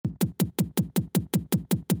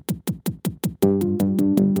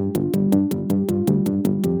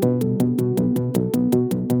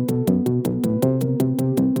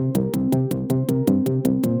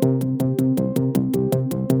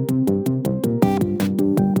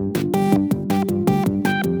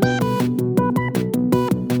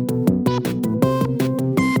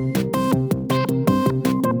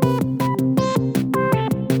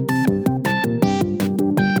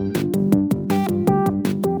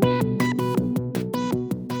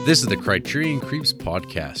This is the Criterion Creeps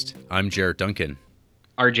podcast. I'm Jarrett Duncan.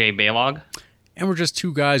 RJ Baylog. And we're just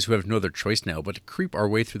two guys who have no other choice now but to creep our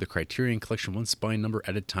way through the Criterion Collection one spine number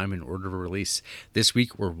at a time in order of release. This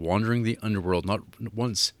week, we're wandering the underworld not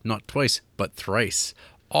once, not twice, but thrice.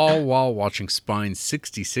 All while watching spines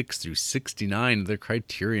 66 through 69 of the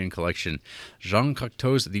Criterion Collection. Jean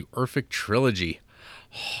Cocteau's The Orphic Trilogy.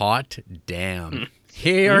 Hot damn.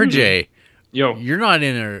 Hey, RJ. Yo. You're not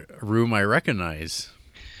in a room I recognize.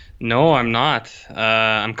 No, I'm not.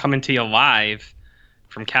 I'm coming to you live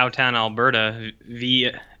from Cowtown, Alberta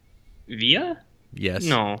via? Yes.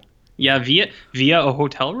 No. Yeah, via a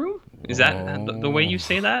hotel room? Is that the way you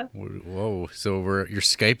say that? Whoa. So you're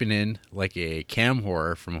Skyping in like a cam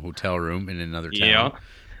horror from a hotel room in another town. Yeah.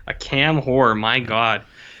 A cam horror, my God.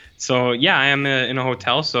 So, yeah, I am in a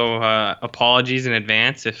hotel, so apologies in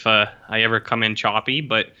advance if I ever come in choppy,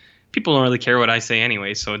 but people don't really care what I say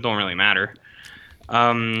anyway, so it don't really matter.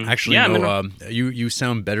 Actually, yeah, no, you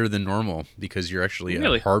sound better than normal because you're actually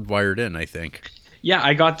really? Hardwired in, I think. Yeah,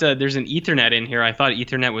 I got there's an Ethernet in here. I thought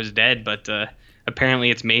Ethernet was dead, but apparently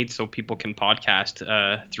it's made so people can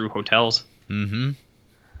podcast through hotels. Mm-hmm.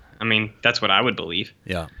 I mean, that's what I would believe.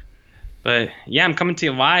 Yeah. But yeah, I'm coming to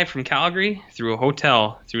you live from Calgary through a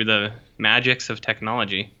hotel, through the magics of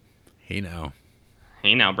technology. Hey now,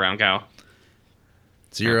 brown cow.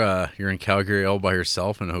 So you're in Calgary all by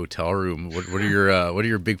yourself in a hotel room. What are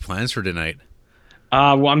your big plans for tonight?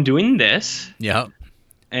 Well, I'm doing this. Yeah.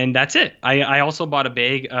 And that's it. I also bought a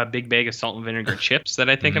big bag of salt and vinegar chips that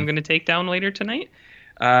I think I'm going to take down later tonight.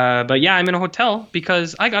 But yeah, I'm in a hotel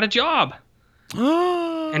because I got a job.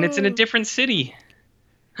 And it's in a different city.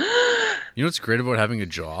 You know what's great about having a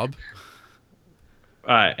job?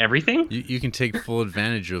 Everything? You can take full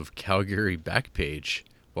advantage of Calgary Backpage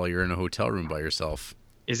while you're in a hotel room by yourself.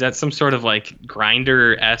 Is that some sort of like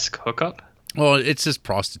Grindr-esque hookup? Well, it's just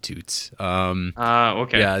prostitutes.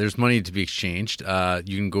 Okay. Yeah, there's money to be exchanged. You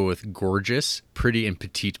can go with gorgeous, pretty, and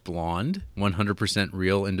petite blonde, 100%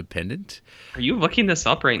 real independent. Are you looking this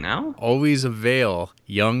up right now? Always avail,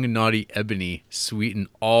 young, naughty ebony, sweet in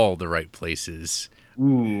all the right places.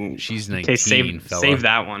 Ooh. She's 19, okay, save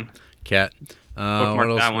that one. Cat.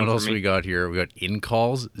 Bookmark that one what else for me. we got here? We got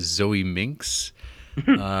In-Calls, Zoe Minx,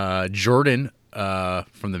 Jordan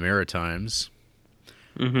from the Maritimes.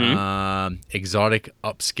 Mm-hmm. Exotic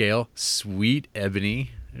upscale, sweet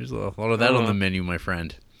ebony. There's a lot of that on the menu, my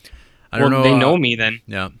friend. I don't know. They know me then.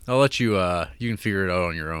 Yeah, I'll let you. You can figure it out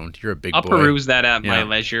on your own. You're a big boy. I'll peruse that at my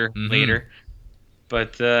leisure later.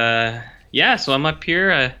 But yeah, so I'm up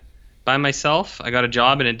here by myself. I got a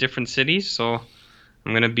job in a different city, so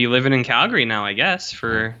I'm gonna be living in Calgary now, I guess,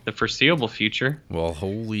 for the foreseeable future. Well,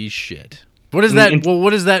 holy shit! What does that? What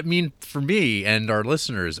does that mean for me and our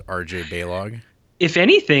listeners, RJ Baylog? If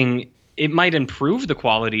anything, it might improve the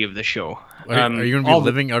quality of the show. Are you going to be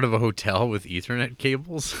living out of a hotel with Ethernet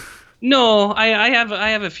cables? No, I have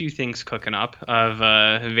a few things cooking up of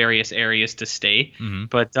various areas to stay. Mm-hmm.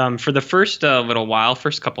 But for the first little while,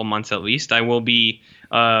 first couple months at least, I will be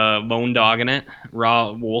lone dogging it,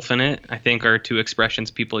 raw wolfing it, I think are two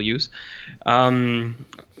expressions people use.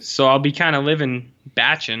 So I'll be kind of living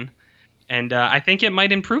batching. And I think it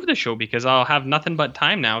might improve the show because I'll have nothing but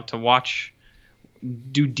time now to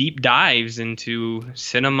do deep dives into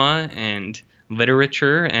cinema and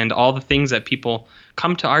literature and all the things that people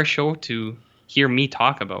come to our show to hear me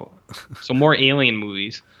talk about. So more alien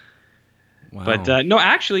movies. Wow. But no,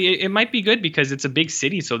 actually, it might be good because it's a big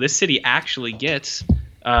city. So this city actually gets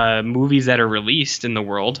movies that are released in the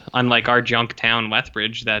world, unlike our junk town,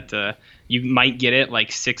 Lethbridge, that you might get it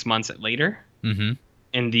like 6 months later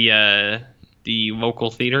in the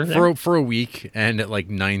local theater for a week and at like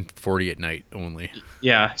 9:40 at night only.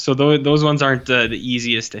 Yeah, so those ones aren't the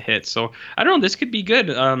easiest to hit. So I don't know, this could be good.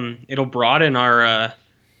 It'll broaden our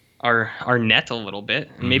net a little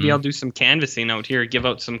bit, and maybe I'll do some canvassing out here, give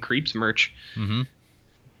out some Creeps merch.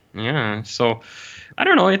 Yeah, so I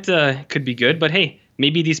don't know, it could be good, but hey,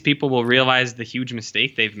 maybe these people will realize the huge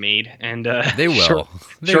mistake they've made, and they will.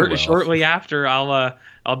 Shortly after,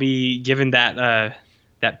 I'll be given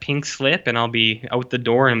that pink slip, and I'll be out the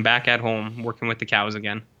door and back at home working with the cows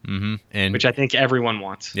again. And which I think everyone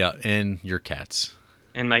wants. Yeah, and your cats.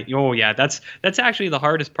 And that's actually the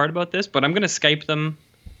hardest part about this. But I'm gonna Skype them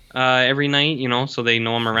every night, so they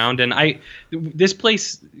know I'm around. And this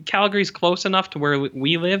place, Calgary's close enough to where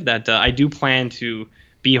we live that I do plan to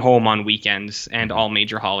be home on weekends and all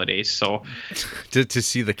major holidays. So to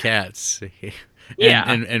see the cats.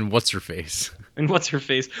 And what's her face? And what's her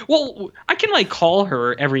face? Well, I can call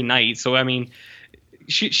her every night. So I mean,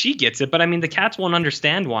 she gets it, but I mean the cats won't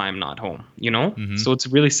understand why I'm not home. So it's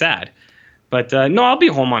really sad. But no, I'll be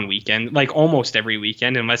home on weekend, like almost every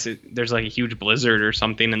weekend, unless there's like a huge blizzard or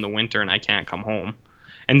something in the winter and I can't come home.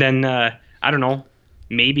 And then I don't know,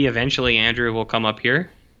 maybe eventually Andrew will come up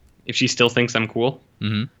here if she still thinks I'm cool.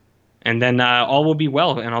 Mm-hmm. And then all will be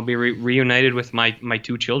well, and I'll be reunited with my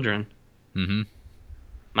two children, Mm-hmm.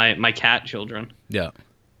 my cat children. Yeah.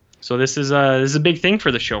 So this is a big thing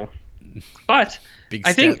for the show, but Big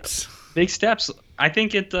I steps. think big steps. I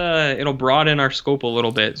think it'll broaden our scope a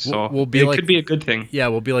little bit, so We'll be it like- could be a good thing. Yeah,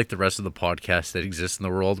 we'll be like the rest of the podcasts that exist in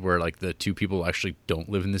the world where like the two people actually don't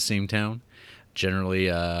live in the same town. Generally,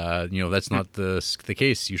 that's not the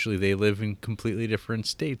case. Usually they live in completely different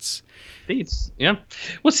states. States, yeah.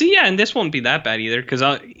 Well, see, yeah, and this won't be that bad either, because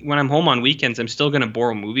when I'm home on weekends, I'm still gonna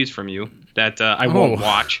borrow movies from you that I won't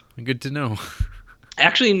watch. Good to know.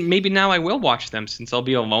 Actually, maybe now I will watch them since I'll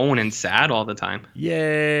be alone and sad all the time.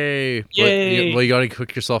 Yay! Yay! Well, you gotta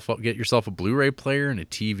get yourself a Blu-ray player and a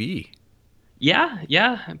TV.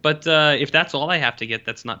 Yeah, but if that's all I have to get,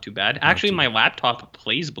 that's not too bad. Actually, my laptop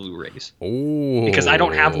plays Blu-rays Oh, because I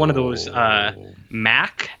don't have one of those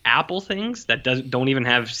Mac Apple things that don't even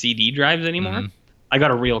have CD drives anymore. Mm-hmm. I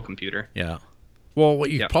got a real computer. Yeah. Well,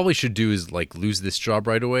 what you Yeah. probably should do is like lose this job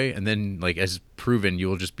right away, and then like as proven,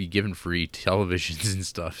 you'll just be given free televisions and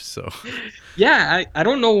stuff. So Yeah, I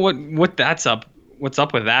don't know what that's up. What's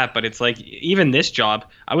up with that? But it's like even this job,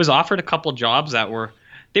 I was offered a couple jobs that were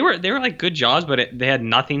like good jobs, but they had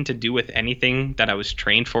nothing to do with anything that I was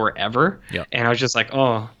trained for ever. Yeah. And I was just like,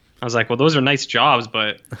 well, those are nice jobs,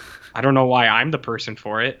 but I don't know why I'm the person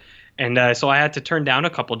for it. And so I had to turn down a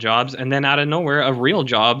couple jobs, and then out of nowhere, a real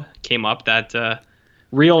job came up that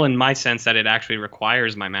real in my sense that it actually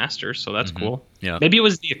requires my master's. So that's cool. Yeah. Maybe it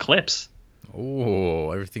was the eclipse.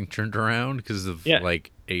 oh, everything turned around because of Yeah.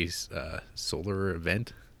 like a solar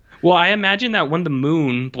event. Well, I imagine that when the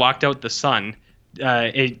moon blocked out the sun,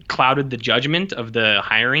 it clouded the judgment of the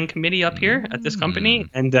hiring committee up here at this company,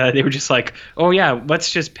 and they were just like, "Oh yeah,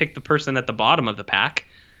 let's just pick the person at the bottom of the pack,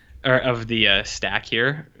 or of the stack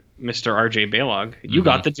here, Mr. R.J. Baylog. You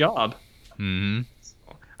got the job." Mm-hmm.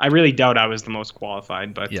 I really doubt I was the most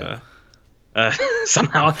qualified, but Yeah.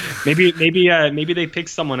 somehow maybe they picked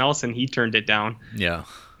someone else and he turned it down. Yeah.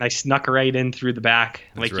 I snuck right in through the back,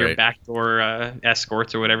 That's like your right. backdoor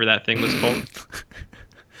escorts or whatever that thing was called.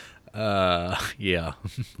 Yeah.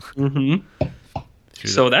 hmm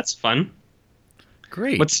So that's fun.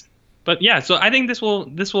 Great. But yeah, so I think this will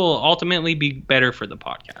ultimately be better for the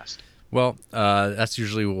podcast. Well, that's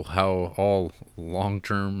usually how all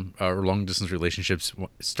long-term or long-distance relationships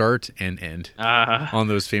start and end on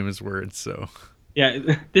those famous words. So,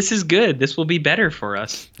 Yeah, this is good. This will be better for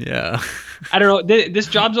us. yeah, I don't know. This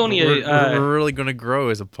job's only we're really going to grow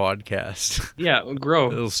as a podcast. yeah,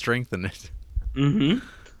 grow. It'll strengthen it.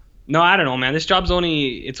 No, I don't know, man. This job's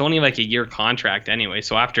only like a year contract anyway.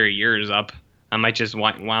 So after a year is up, I might just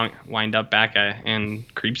wind up back in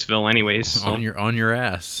Creepsville anyways. So. On your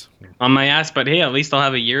ass. On my ass, but hey, at least I'll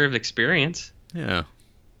have a year of experience. Yeah.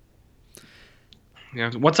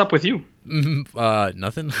 Yeah. What's up with you?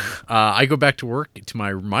 Nothing. I go back to work to my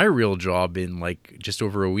real job in like just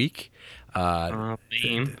over a week.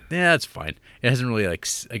 Lame. Yeah, it's fine. It hasn't really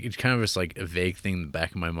it's kind of just like a vague thing in the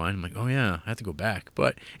back of my mind. I'm like, oh yeah, I have to go back,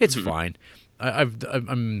 but it's fine.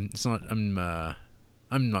 I'm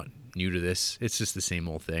not new to this. It's just the same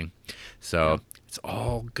old thing. So it's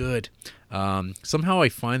all good. Somehow I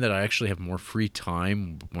find that I actually have more free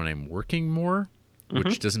time when I'm working more,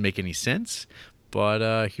 which doesn't make any sense.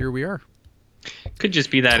 But here we are. Could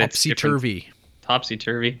just be that it's different.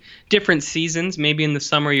 Topsy-turvy. Different seasons. Maybe in the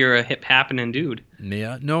summer you're a hip happening dude.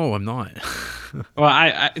 Yeah, no, I'm not.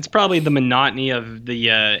 Well, it's probably the monotony of the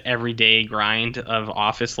everyday grind of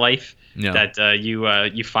office life that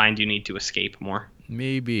you find you need to escape more.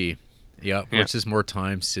 Maybe. Yeah, well, it's just more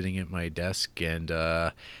time sitting at my desk and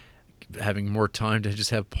having more time to just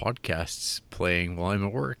have podcasts playing while I'm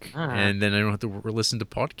at work. And then I don't have to listen to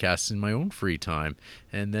podcasts in my own free time.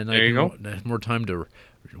 And then I have more time to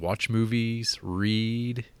watch movies,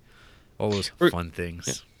 read, all those fun things.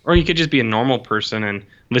 Yeah. Or you could just be a normal person and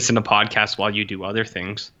listen to podcasts while you do other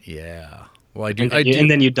things. Yeah. Well, I do. And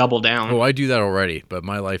then you double down. Oh, I do that already, but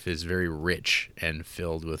my life is very rich and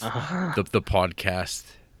filled with the podcast.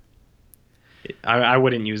 I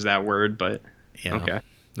wouldn't use that word, but yeah.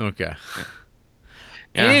 Okay.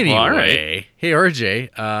 Yeah, anyway, well, all right. Hey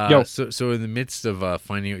RJ. Yo. So in the midst of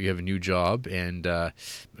finding out you have a new job and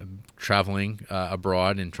traveling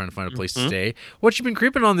abroad and trying to find a place to stay, what you been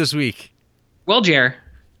creeping on this week? Well, Jer,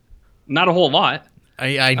 not a whole lot.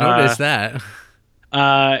 I noticed that.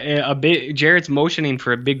 A bit. Jared's motioning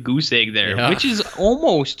for a big goose egg there, Yeah. which is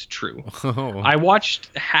almost true. Oh. I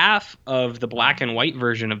watched half of the black and white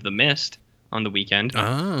version of The Mist on the weekend,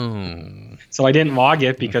 Oh. so I didn't log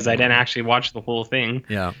it because I didn't actually watch the whole thing.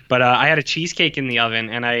 Yeah. But I had a cheesecake in the oven,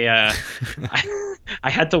 and I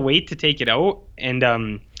had to wait to take it out, and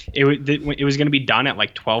it was going to be done at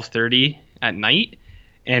like 12:30 at night,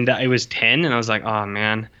 and it was 10, and I was like, oh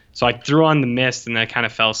man. So I threw on The Mist, and I kind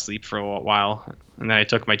of fell asleep for a while, and then I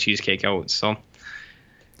took my cheesecake out. So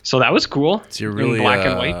that was cool. So you're in really black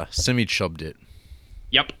and white. semi-chubbed it.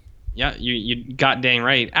 Yep. Yeah, you got dang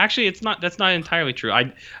right. Actually, that's not entirely true.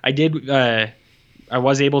 I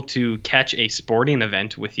was able to catch a sporting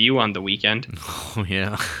event with you on the weekend. Oh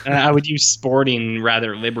yeah. I would use sporting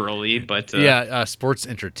rather liberally, but sports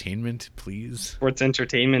entertainment, please. sports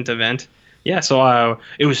entertainment event. Yeah, so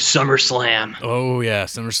it was SummerSlam. Oh yeah,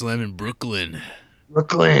 SummerSlam in Brooklyn.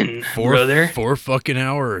 Brooklyn, brother. 4 fucking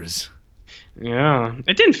hours. Yeah,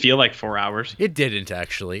 it didn't feel like 4 hours. It didn't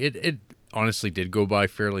actually. It honestly did go by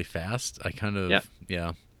fairly fast. I kind of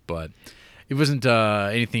yeah, but it wasn't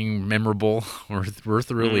anything memorable or worth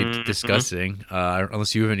really discussing.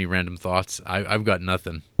 Unless you have any random thoughts, I've got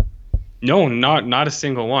nothing. No, not a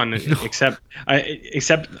single one, except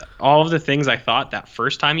all of the things I thought that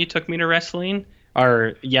first time you took me to wrestling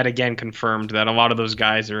are yet again confirmed that a lot of those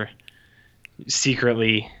guys are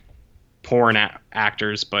secretly porn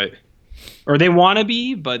actors, or they want to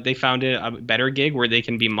be, but they found it a better gig where they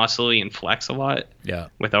can be muscly and flex a lot Yeah,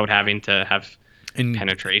 without having to have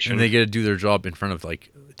penetration. and they get to do their job in front of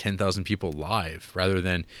like 10,000 people live rather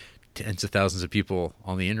than tens of thousands of people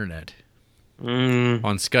on the internet.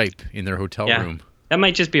 On Skype in their hotel room. That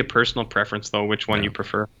might just be a personal preference, though, which one you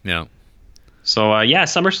prefer. Yeah. So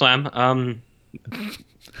SummerSlam.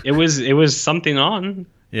 It was something on.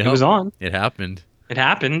 Yeah. It was on. It happened. It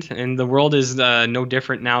happened, and the world is no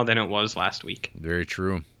different now than it was last week. Very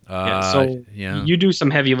true. So you do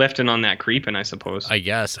some heavy lifting on that creeping, I suppose. I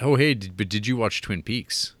guess. Oh hey, but did you watch Twin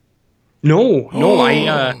Peaks? No.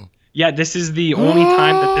 This is the only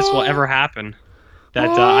time that this will ever happen. That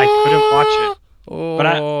I couldn't watch it. But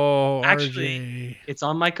actually, it's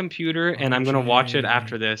on my computer, and I'm gonna watch it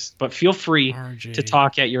after this. But feel free to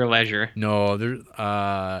talk at your leisure. No,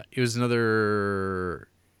 it was another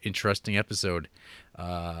interesting episode.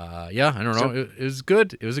 I don't know. It was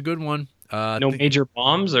good. It was a good one. No major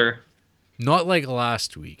bombs or. Not like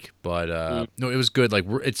last week, but no, it was good. Like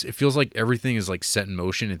it feels like everything is like set in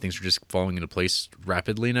motion and things are just falling into place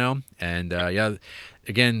rapidly now. And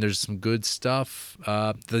again, there's some good stuff.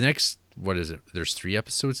 The next, what is it? There's 3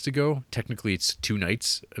 episodes to go. Technically, it's 2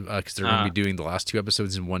 nights because they're going to be doing the last 2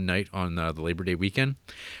 episodes in one night on the Labor Day weekend.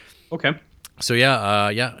 Okay. So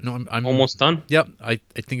no, I'm almost done. Yep, I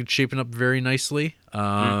think it's shaping up very nicely.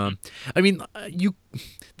 I mean, you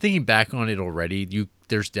thinking back on it already,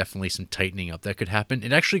 there's definitely some tightening up that could happen.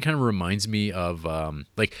 It actually kind of reminds me of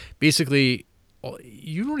like basically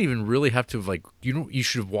you don't even really have to like you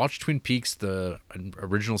should have watched Twin Peaks, the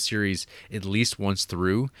original series, at least once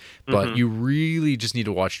through, but you really just need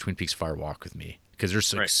to watch Twin Peaks Fire Walk with Me because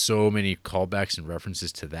there's like so many callbacks and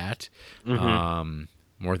references to that.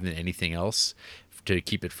 More than anything else to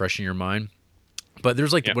keep it fresh in your mind. But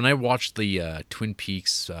there's like when I watched the Twin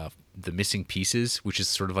Peaks the missing pieces, which is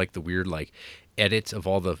sort of like the weird like edit of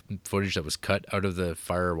all the footage that was cut out of the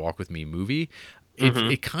Fire Walk With Me movie,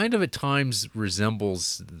 it kind of at times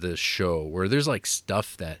resembles the show where there's like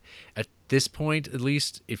stuff that at this point at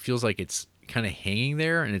least it feels like it's kind of hanging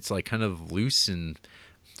there and it's like kind of loose and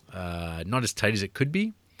not as tight as it could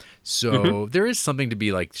be. So there is something to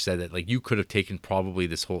be like said that like you could have taken probably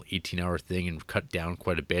this whole 18-hour thing and cut down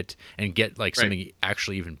quite a bit and get like something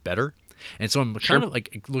actually even better. And so I'm kind of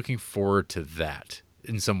like looking forward to that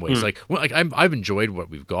in some ways. I've enjoyed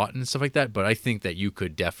what we've gotten and stuff like that, but I think that you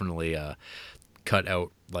could definitely cut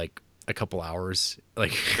out like a couple hours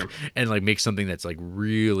like and like make something that's like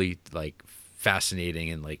really like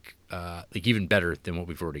fascinating and like even better than what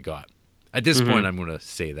we've already got. At this point, I'm going to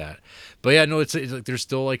say that. But yeah, no, it's like there's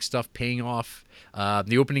still like stuff paying off.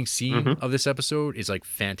 The opening scene of this episode is like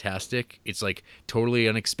fantastic. It's like totally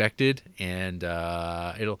unexpected, and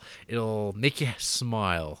it'll make you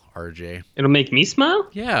smile, RJ. It'll make me smile?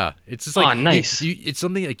 Yeah, it's just like nice. It's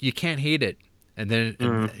something like you can't hate it, and then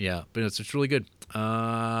but it's really good.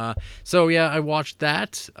 So yeah, I watched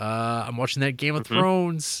that. I'm watching that Game of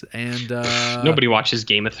Thrones, and nobody watches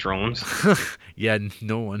Game of Thrones. Yeah,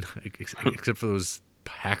 no one except for those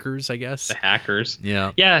hackers, I guess. The hackers.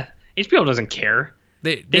 Yeah. Yeah. HBO doesn't care.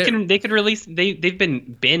 They could release they've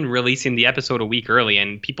been releasing the episode a week early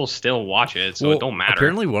and people still watch it, so it don't matter.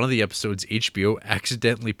 Apparently one of the episodes HBO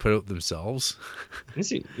accidentally put out themselves.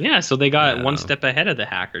 Yeah, so they got one step ahead of the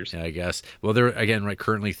hackers. Yeah, I guess. Well, they're again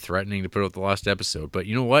currently threatening to put out the last episode, but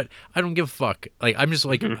you know what? I don't give a fuck. Like I'm just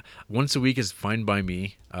like once a week is fine by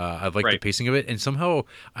me. I like the pacing of it, and somehow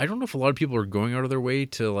I don't know if a lot of people are going out of their way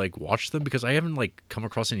to like watch them because I haven't like come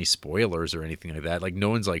across any spoilers or anything like that. Like no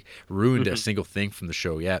one's like ruined a single thing from the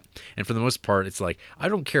show yet, and for the most part, it's like I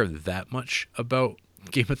don't care that much about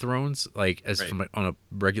Game of Thrones, like as from on a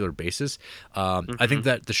regular basis. I think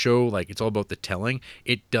that the show, like, it's all about the telling.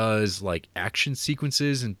 It does like action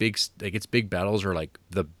sequences and its big battles are like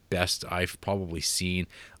the best I've probably seen,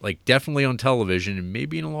 like definitely on television and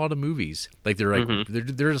maybe in a lot of movies. Like they're like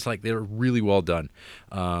they're just like they're really well done.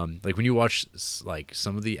 Like when you watch like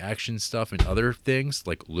some of the action stuff and other things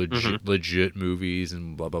like legit movies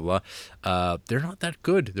and blah blah blah, they're not that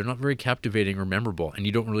good. They're not very captivating or memorable, and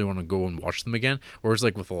you don't really want to go and watch them again. Whereas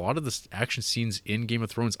like with a lot of the action scenes in Game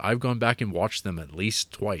of Thrones, I've gone back and watched them at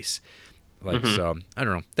least twice. Like, so, I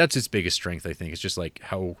don't know. That's its biggest strength, I think. It's just like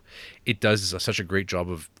how it does such a great job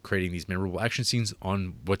of creating these memorable action scenes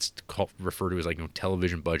on what's referred to as like,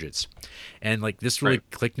 television budgets. And like this really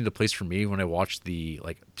clicked into place for me when I watched the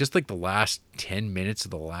last 10 minutes of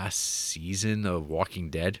the last season of Walking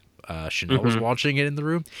Dead. Chanel was watching it in the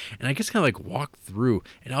room, and I just kind of like walked through,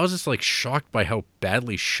 and I was just like shocked by how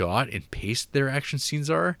badly shot and paced their action scenes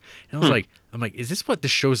are. And I was like, I'm like, is this what the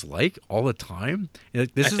show's like all the time? And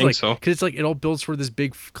like, this is like, so. because it's like it all builds for this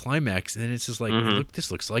big climax, and then it's just like, look, this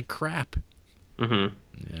looks like crap.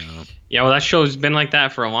 Yeah, well, that show's been like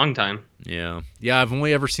that for a long time. Yeah, I've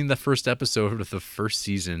only ever seen the first episode of the first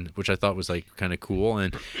season, which I thought was like kind of cool.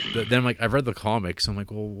 And then I'm like, I've read the comics, so I'm like,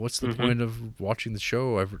 well, what's the point of watching the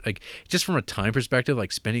show? Like, just from a time perspective,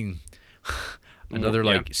 like spending another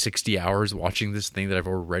like 60 hours watching this thing that I've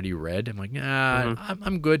already read. I'm like,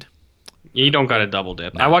 I'm good. You don't got to double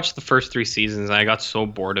dip. No. I watched the first 3 seasons and I got so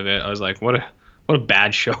bored of it. I was like, what a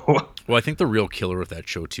bad show. Well, I think the real killer with that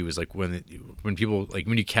show too is like when people like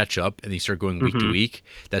when you catch up and you start going week to week,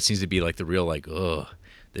 that seems to be like the real like, ugh,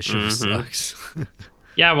 this show sucks.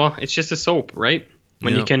 Yeah, well, it's just a soap, right?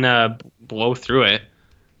 When you can blow through it.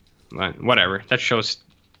 But whatever. That show's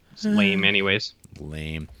lame anyways.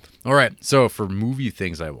 Lame. All right, so for movie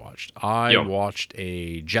things I watched watched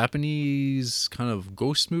a Japanese kind of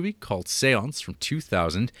ghost movie called Seance from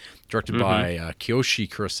 2000, directed by Kiyoshi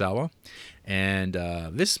Kurosawa. And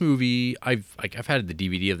this movie, I've had the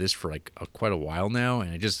DVD of this for like quite a while now,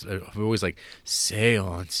 and I've always like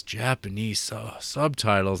Seance Japanese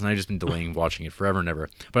subtitles, and I've just been delaying watching it forever and ever.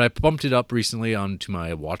 But I bumped it up recently onto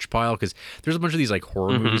my watch pile because there's a bunch of these like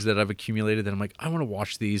horror movies that I've accumulated that I'm like, I want to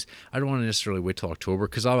watch these. I don't want to necessarily wait till October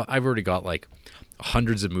because I've already got like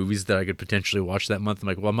hundreds of movies that I could potentially watch that month. I'm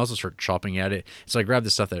like, well, I might as well start chopping at it. So I grabbed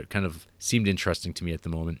the stuff that kind of seemed interesting to me at the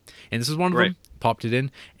moment, and this is one of them. Popped it in,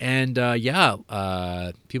 and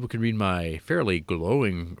people can read my fairly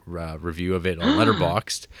glowing review of it on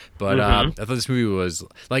Letterboxd. But I thought this movie was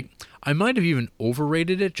like, I might have even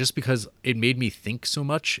overrated it just because it made me think so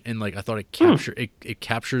much, and like I thought it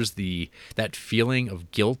captures that feeling of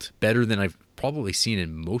guilt better than I've probably seen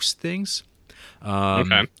in most things.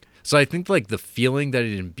 So I think like the feeling that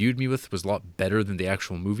it imbued me with was a lot better than the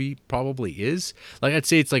actual movie probably is. Like I'd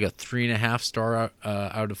say it's like a 3.5 star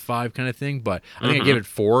out of 5 kind of thing, but I think I gave it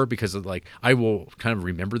 4 because of like I will kind of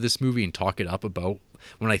remember this movie and talk it up about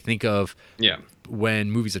when I think of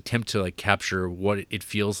when movies attempt to like capture what it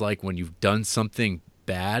feels like when you've done something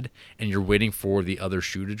bad and you're waiting for the other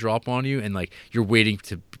shoe to drop on you, and like you're waiting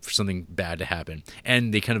for something bad to happen,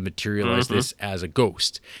 and they kind of materialize this as a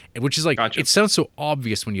ghost, which is like it sounds so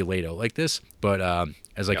obvious when you lay it out like this, but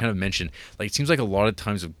as I kind of mentioned, like it seems like a lot of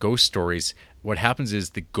times of ghost stories, what happens is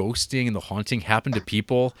the ghosting and the haunting happen to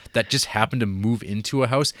people that just happen to move into a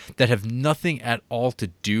house that have nothing at all to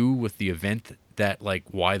do with the event that like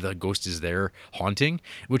why the ghost is there haunting,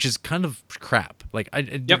 which is kind of crap. Like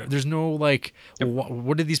there's no like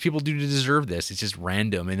what did these people do to deserve this? It's just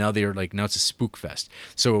random, and now it's a spook fest.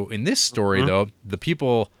 So in this story though, the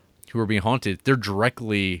people who are being haunted, they're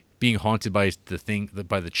directly being haunted by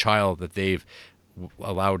the child that they've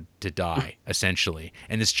allowed to die essentially,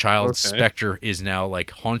 and this child's specter is now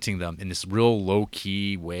like haunting them in this real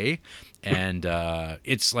low-key way, and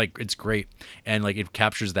it's great, and like it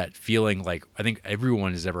captures that feeling like I think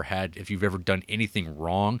everyone has ever had if you've ever done anything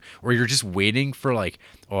wrong, or you're just waiting for like,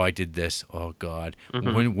 oh, I did this, oh god,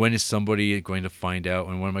 when is somebody going to find out,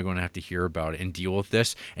 and when am I going to have to hear about it and deal with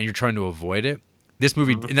this, and you're trying to avoid it. This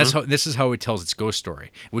movie, and this is how it tells its ghost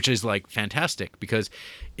story, which is like fantastic because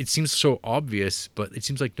it seems so obvious, but it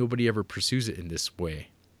seems like nobody ever pursues it in this way.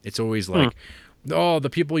 It's always like, oh, the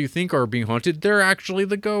people you think are being haunted, they're actually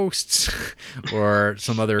the ghosts, or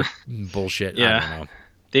some other bullshit. Yeah. I don't know.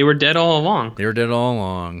 They were dead all along. They were dead all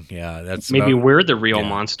along. Yeah, that's Maybe about, we're the real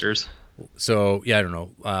monsters. So yeah, I don't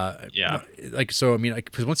know. Yeah. Like so, I mean,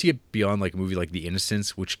 because once you get beyond like a movie like The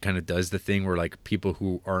Innocents, which kind of does the thing where like people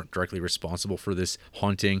who aren't directly responsible for this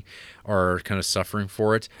haunting are kind of suffering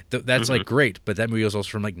for it, that's like great. But that movie was also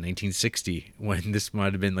from like 1960 when this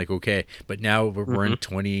might have been like okay. But now we're in the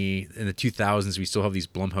 2000s. We still have these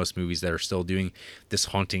Blumhouse movies that are still doing this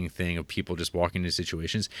haunting thing of people just walking into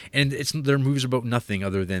situations, and their movies are about nothing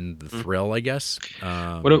other than the thrill, I guess.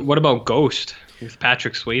 What about Ghost with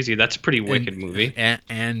Patrick Swayze? That's a pretty wicked movie.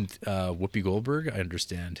 And Whoopi Goldberg, I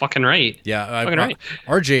understand. Fucking right. Yeah, right.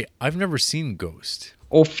 RJ, I've never seen Ghost.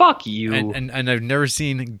 Oh, fuck you. And I've never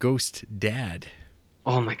seen Ghost Dad.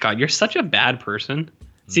 Oh my god, you're such a bad person.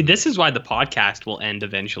 See, this is why the podcast will end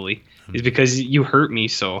eventually, is because you hurt me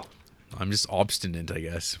so. I'm just obstinate, I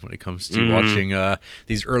guess, when it comes to watching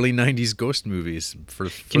these early 90s ghost movies for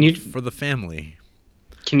the family.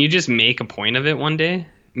 Can you just make a point of it one day?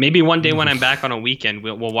 Maybe one day when I'm back on a weekend,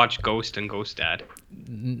 we'll watch Ghost and Ghost Dad.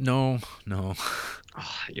 No. Oh,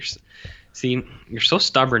 you're so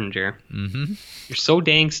stubborn, Jer. Mm-hmm. You're so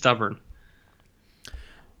dang stubborn.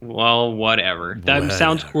 Well, whatever. That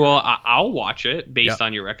sounds cool. I'll watch it based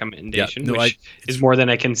on your recommendation, which is more than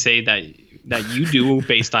I can say that you do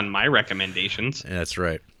based on my recommendations. Yeah, that's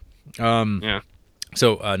right. Yeah.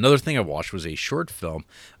 So another thing I watched was a short film.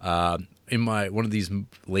 In one of these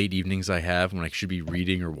late evenings I have when I should be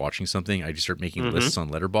reading or watching something, I just start making lists on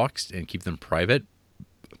Letterboxd and keep them private.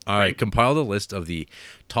 I compiled a list of the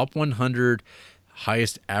top 100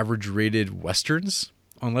 highest average rated Westerns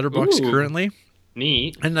on Letterboxd currently.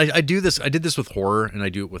 Neat. And I do this. I did this with horror, and I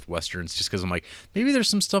do it with Westerns just because I'm like, maybe there's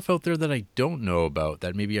some stuff out there that I don't know about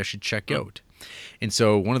that maybe I should check out. And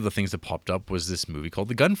so one of the things that popped up was this movie called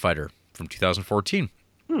The Gunfighter from 2014.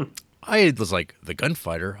 I was like, The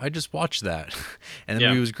Gunfighter? I just watched that. And the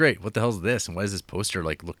movie was great. What the hell's this? And why does this poster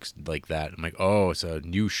looks like that? I'm like, oh, it's a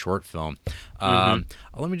new short film. Let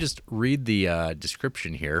me just read the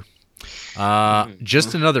description here.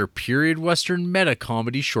 Just another period Western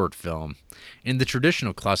meta-comedy short film. In the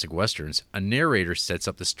traditional classic Westerns, a narrator sets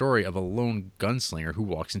up the story of a lone gunslinger who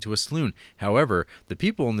walks into a saloon. However, the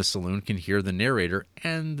people in the saloon can hear the narrator,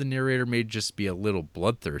 and the narrator may just be a little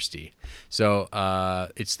bloodthirsty. So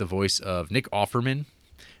it's the voice of Nick Offerman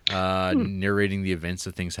narrating the events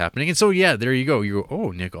of things happening. And so, yeah, there you go. You go,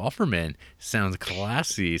 oh, Nick Offerman. Sounds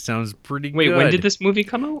classy. Sounds pretty good. Wait, when did this movie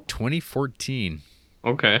come out? 2014.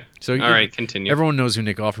 Okay. So all right, continue. Everyone knows who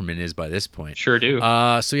Nick Offerman is by this point. Sure do.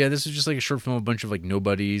 So yeah, this is just like a short film, a bunch of like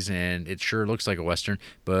nobodies, and it sure looks like a Western,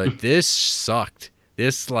 but this sucked.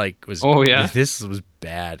 This was this was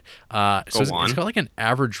bad. So it's got like an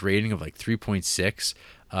average rating of like 3.6.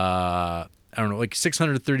 I don't know, like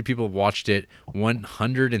 630 people have watched it.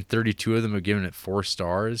 132 of them have given it 4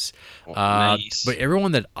 stars. Nice. But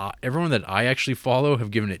everyone that I actually follow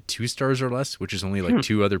have given it 2 stars or less, which is only like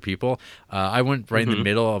 2 other people. I went right in the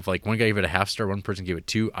middle of like one guy gave it a half star, one person gave it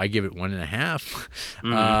 2. I give it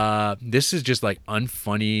 1.5. This is just like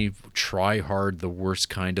unfunny, try hard, the worst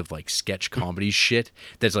kind of like sketch comedy shit.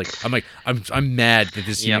 That's like I'm mad that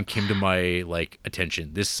this even came to my like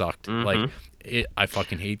attention. This sucked. Like. I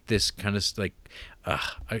fucking hate this kind of like.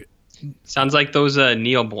 Sounds like those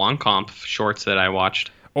Neil Blomkamp shorts that I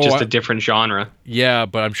watched. Just a different genre. Yeah,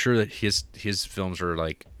 but I'm sure that his films are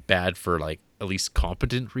like bad for like at least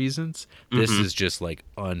competent reasons. This is just like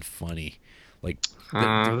unfunny. Like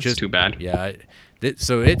just too bad. Yeah.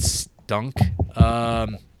 So it stunk.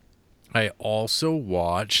 I also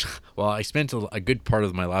watched. Well, I spent a good part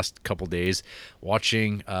of my last couple days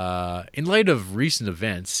watching. In light of recent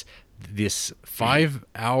events. This 5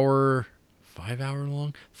 hour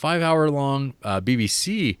long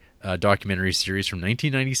BBC documentary series from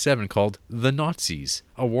 1997 called The Nazis: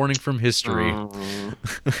 A Warning from History.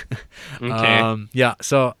 Okay. Yeah,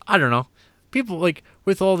 so I don't know. People like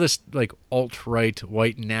with all this like alt-right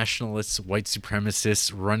white nationalists, white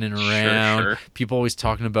supremacists running around, sure. People always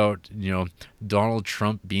talking about, Donald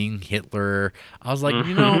Trump being Hitler. I was like,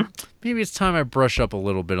 maybe it's time I brush up a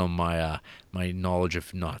little bit on my my knowledge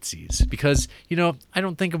of Nazis, because I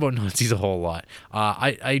don't think about Nazis a whole lot.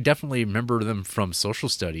 I definitely remember them from social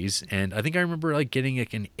studies, and I think I remember like getting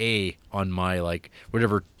like an A on my like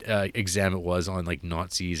whatever exam it was on like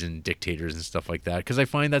Nazis and dictators and stuff like that, because I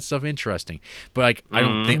find that stuff interesting. But like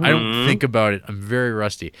I don't think about it. I'm very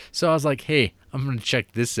rusty. So I was like, hey, I'm gonna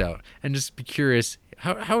check this out and just be curious.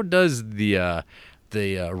 How does the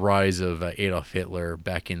rise of Adolf Hitler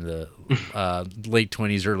back in the late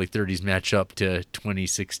 20s, early 30s match up to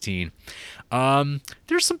 2016?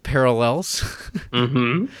 There's some parallels.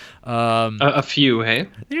 A few, hey?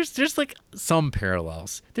 There's like some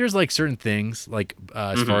parallels. There's like certain things like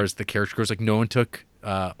as far as the character goes, like no one took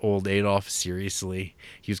old Adolf seriously.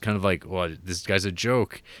 He was kind of like, well, this guy's a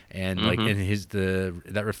joke, and like in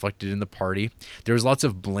that reflected in the party. There was lots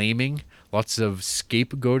of blaming, lots of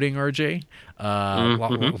scapegoating. RJ,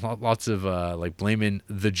 lots of like blaming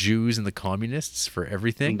the Jews and the communists for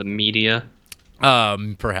everything. The media,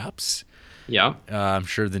 perhaps. Yeah. I'm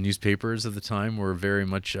sure the newspapers of the time were very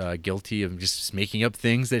much guilty of just making up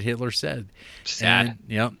things that Hitler said. Sad.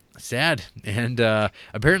 And, sad. And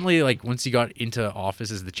apparently, like, once he got into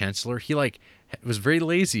office as the chancellor, he like was very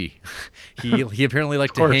lazy. he apparently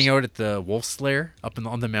liked to hang out at the Wolf's Lair up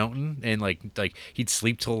on the mountain, and like he'd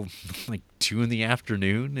sleep till like 2 PM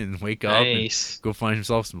and wake up and go find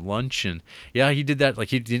himself some lunch. And yeah, he did that. Like,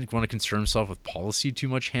 he didn't want to concern himself with policy too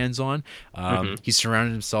much hands-on. He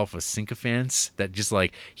surrounded himself with sycophants that just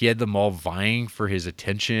like he had them all vying for his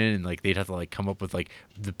attention, and like they'd have to like come up with like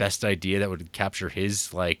the best idea that would capture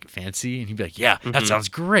his like fancy, and he'd be like, yeah, that sounds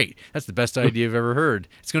great, that's the best idea I've ever heard,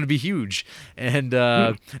 it's going to be huge. And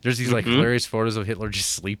there's these like hilarious photos of Hitler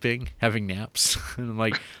just sleeping, having naps. And I'm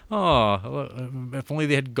like, oh, if only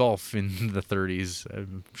they had golf in the 30s.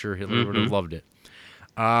 I'm sure Hitler would have loved it.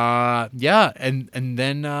 Yeah, and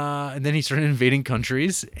then he started invading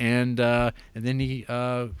countries, and then he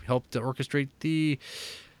helped to orchestrate the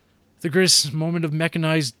greatest moment of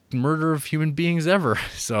mechanized murder of human beings ever.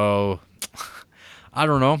 So I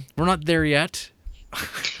don't know. We're not there yet.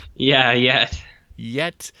 Yeah,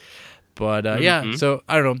 yet. But yeah, so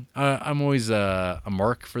I don't know. I'm always a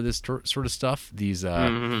mark for this sort of stuff. These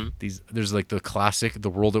there's like the classic, The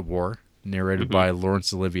World at War, narrated by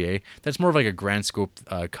Laurence Olivier. That's more of like a grand scope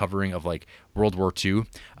covering of like World War II.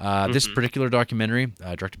 This particular documentary,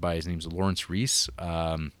 directed by, his name's Lawrence Rees.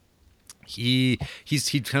 He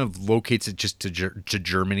kind of locates it just to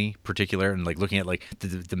Germany particular, and like looking at like the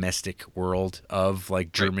domestic world of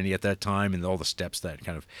like Germany at that time, and all the steps that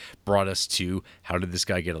kind of brought us to how did this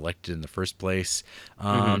guy get elected in the first place.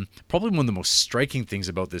 Probably one of the most striking things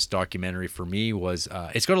about this documentary for me was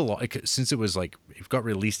it's got a lot, since it got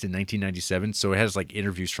released in 1997, so it has like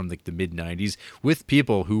interviews from like the mid 90s with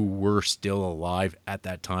people who were still alive at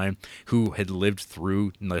that time, who had lived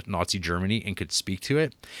through Nazi Germany and could speak to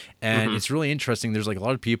it. And it's really interesting. There's like a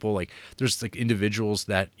lot of people, like there's like individuals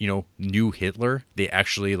that, knew Hitler. They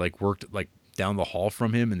actually like worked like down the hall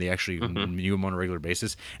from him, and they actually knew him on a regular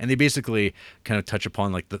basis. And they basically kind of touch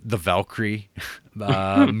upon like the Valkyrie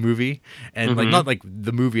movie, and like not like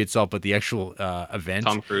the movie itself, but the actual event.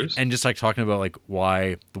 Tom Cruise. And just like talking about like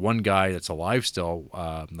why the one guy that's alive still,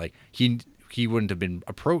 like he wouldn't have been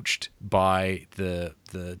approached by the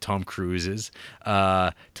Tom Cruises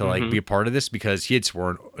to like be a part of this, because he had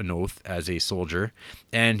sworn an oath as a soldier.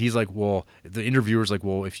 And he's like, well, the interviewer's like,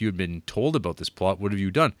 well, if you had been told about this plot, what have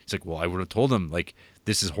you done? He's like, well, I would have told him, like,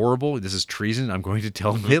 this is horrible, this is treason, I'm going to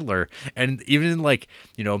tell Hitler. And even in like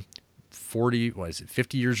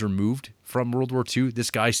 50 years removed from World War II,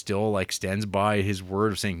 this guy still like stands by his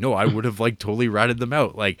word of saying, no, I would have like totally ratted them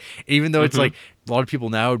out. Like, even though it's like a lot of people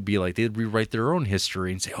now would be like, they'd rewrite their own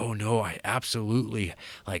history and say, oh no, I absolutely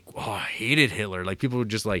like, I hated Hitler. Like, people would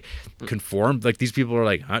just like conform. Like, these people are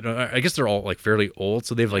like, I guess they're all like fairly old,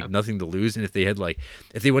 so they have like nothing to lose. And if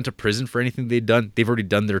they went to prison for anything they'd done, they've already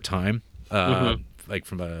done their time. Like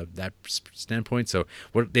from that standpoint, so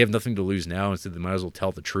they have nothing to lose now, and so they might as well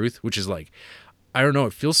tell the truth, which is like, I don't know,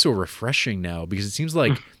 it feels so refreshing now, because it seems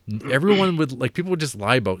like everyone would like, people would just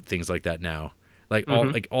lie about things like that now, like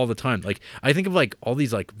all the time. Like, I think of like all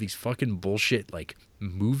these fucking bullshit like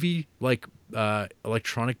movie like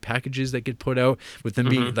electronic packages that get put out with them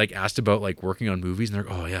being like asked about like working on movies, and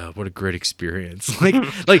they're like, oh yeah, what a great experience. like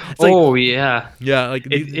it's oh yeah like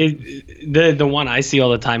the one I see all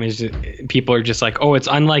the time is people are just like, oh, it's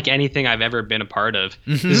unlike anything I've ever been a part of.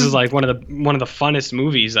 This is like one of the funnest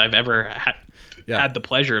movies I've ever had the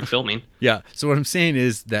pleasure of filming. Yeah. So what I'm saying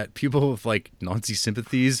is that people with like Nazi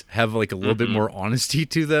sympathies have like a little bit more honesty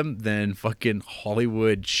to them than fucking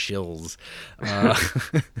Hollywood shills.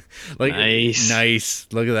 Like, nice.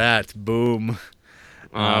 Look at that. Boom.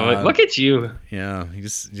 Look at you. Yeah, he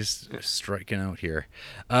just striking out here.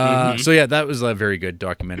 Mm-hmm. So yeah, that was a very good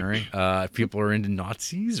documentary. If people are into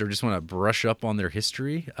Nazis or just want to brush up on their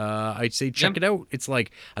history, I'd say check it out. It's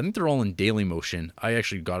like, I think they're all in Daily Motion. I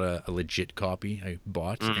actually got a legit copy I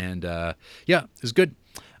bought, and yeah, it was good.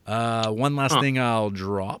 One last thing I'll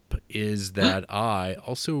drop is that I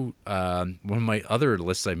also, one of my other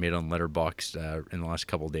lists I made on Letterboxd in the last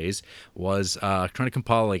couple of days was trying to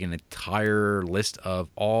compile like an entire list of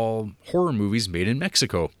all horror movies made in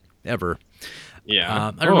Mexico ever.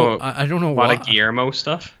 Yeah. I don't know. I don't know a lot why. of Guillermo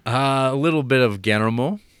stuff. A little bit of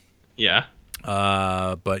Guillermo. Yeah.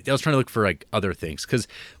 But I was trying to look for like other things, because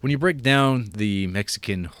when you break down the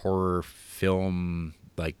Mexican horror film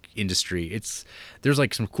like industry, there's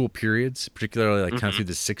like some cool periods, particularly like kind of through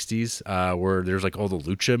the 60s, where there's like all the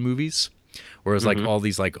lucha movies, whereas like all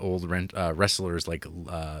these like old wrestlers like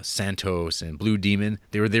Santos and Blue Demon,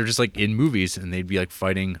 they're just like in movies, and they'd be like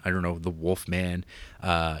fighting, I don't know, the Wolfman,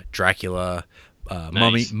 Dracula,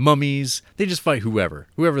 Nice. mummies. They just fight whoever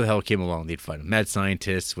the hell came along. They'd fight them. Mad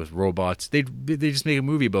scientists with robots. They just make a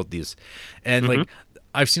movie about these, and like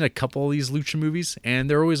I've seen a couple of these lucha movies, and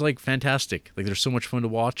they're always like fantastic. Like they're so much fun to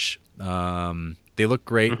watch. They look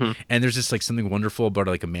great, and there's just like something wonderful about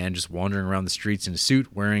like a man just wandering around the streets in a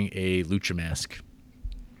suit wearing a lucha mask.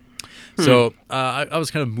 So I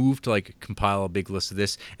was kind of moved to like compile a big list of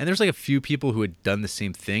this, and there's like a few people who had done the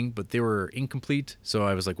same thing, but they were incomplete. So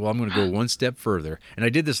I was like, well, I'm going to go one step further, and I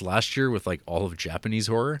did this last year with like all of Japanese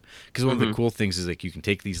horror, because one of the cool things is like you can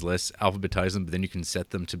take these lists, alphabetize them, but then you can set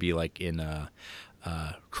them to be like in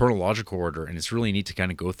chronological order, and it's really neat to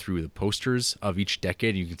kind of go through the posters of each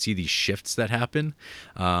decade, and you can see these shifts that happen,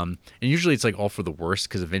 and usually it's like all for the worst,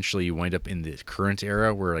 because eventually you wind up in the current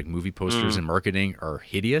era where like movie posters and marketing are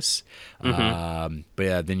hideous. But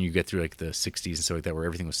yeah, then you get through like the 60s and stuff like that, where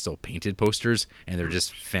everything was still painted posters, and they're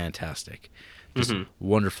just fantastic, just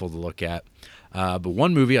wonderful to look at. But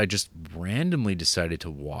one movie I just randomly decided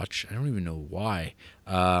to watch, I don't even know why.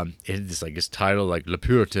 It's like, it's titled like La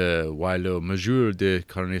Pureté ou le Mesure de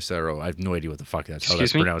Carnicero. I have no idea what the fuck how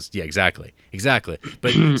that's pronounced. Yeah, exactly.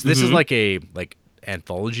 But so this is like a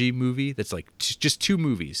anthology movie that's like just two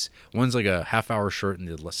movies. One's like a half hour short, and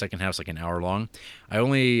the second half's like an hour long. I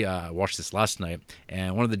only watched this last night,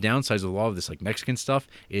 and one of the downsides of a lot of this like Mexican stuff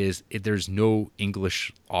is there's no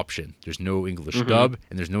English option. There's no English dub,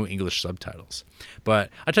 and there's no English subtitles. But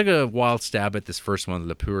I took a wild stab at this first one,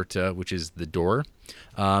 La Puerta, which is The Door,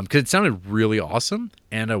 because it sounded really awesome,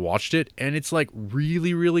 and I watched it, and it's like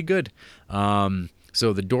really, really good.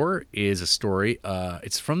 So The Door is a story.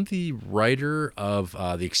 It's from the writer of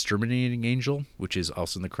The Exterminating Angel, which is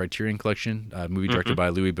also in the Criterion Collection, a movie directed by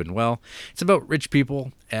Louis Buñuel. It's about rich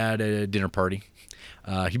people at a dinner party.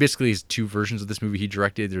 He basically has two versions of this movie he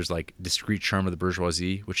directed. There's like Discreet Charm of the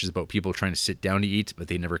Bourgeoisie, which is about people trying to sit down to eat, but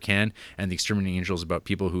they never can. And The Exterminating Angel is about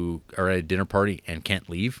people who are at a dinner party and can't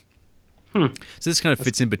leave. So this kind of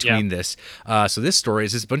fits in between this. So this story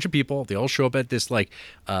is this bunch of people. They all show up at this like,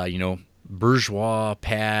 bourgeois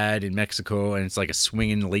pad in Mexico, and it's like a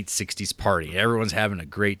swinging late 60s party. Everyone's having a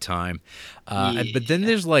great time. But then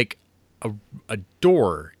there's like a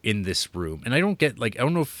door in this room, and I don't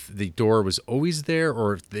know if the door was always there,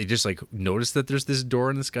 or if they just like noticed that there's this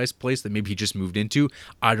door in this guy's place that maybe he just moved into.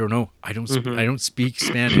 I don't know. I don't speak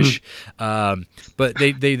Spanish. But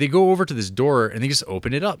they go over to this door, and they just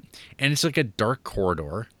open it up, and it's like a dark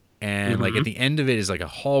corridor, and like at the end of it is like a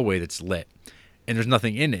hallway that's lit. And there's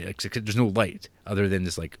nothing in it, except there's no light other than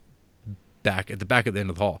this like back at the end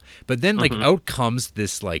of the hall. But then like out comes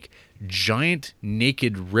this like giant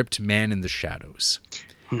naked ripped man in the shadows.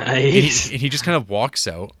 Nice. And he just kind of walks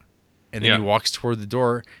out, and then he walks toward the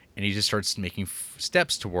door, and he just starts making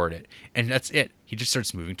steps toward it, and that's it. He just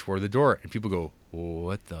starts moving toward the door, and people go,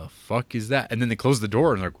 "What the fuck is that?" And then they close the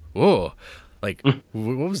door, and they're like, "Whoa, like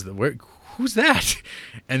what was who's that?"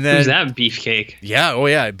 And then who's that beefcake? Yeah, oh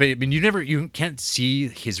yeah. But I mean, you can't see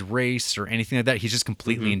his race or anything like that. He's just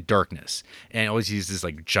completely in darkness, and always he's this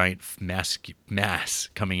like giant mass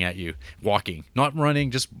coming at you, walking, not running,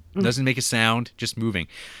 just doesn't make a sound, just moving.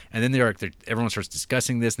 And then everyone starts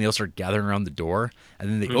discussing this, and they all start gathering around the door, and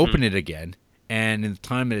then they open it again. And in the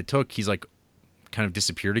time that it took, he's like kind of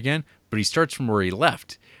disappeared again, but he starts from where he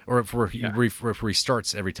left. Or where he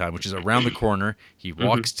starts every time, which is around the corner. He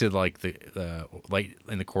walks to like the light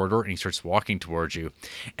in the corridor, and he starts walking towards you.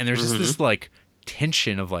 And there's just this like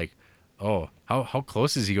tension of like, oh, how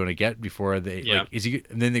close is he going to get before they like is he?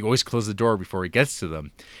 And then they always close the door before he gets to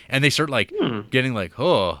them, and they start like getting like,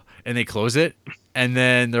 oh, and they close it, And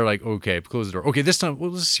then they're like, okay, close the door. Okay, this time,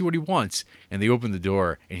 well, let's see what he wants. And they open the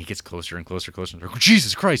door, and he gets closer and closer, closer. And they're like,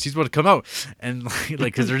 Jesus Christ, he's about to come out. And like,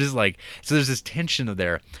 because they're just like, so there's this tension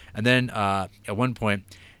there. And then at one point,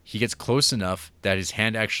 he gets close enough that his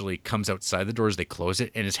hand actually comes outside the door as they close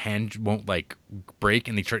it, and his hand won't like break,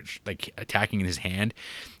 and they start like attacking his hand,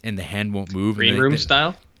 and the hand won't move. Green Room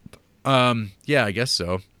style? Yeah, I guess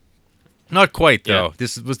so. Not quite though. Yeah.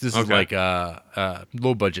 This is like a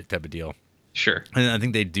low budget type of deal. Sure. And I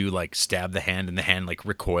think they do like stab the hand, and the hand like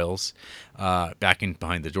recoils back in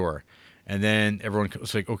behind the door. And then everyone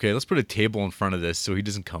was like, okay, let's put a table in front of this so he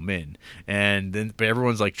doesn't come in. And then, but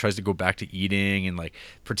everyone's like tries to go back to eating and like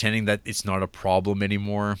pretending that it's not a problem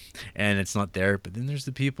anymore and it's not there. But then there's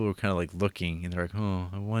the people who are kind of like looking, and they're like, oh,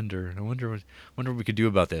 I wonder what we could do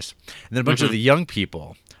about this. And then a bunch of the young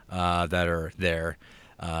people that are there.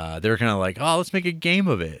 They're kind of like, oh, let's make a game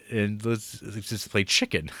of it, and let's just play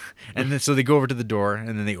chicken. And then so they go over to the door, and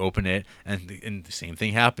then they open it, and the same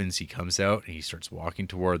thing happens. He comes out, and he starts walking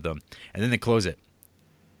toward them, and then they close it.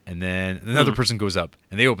 And then another person goes up,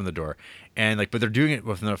 and they open the door, and like, but they're doing it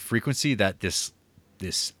with enough frequency that this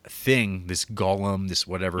thing, this golem, this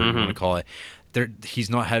whatever you want to call it,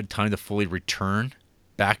 he's not had time to fully return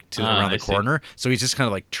back to around the corner, so he's just kind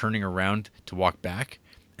of like turning around to walk back.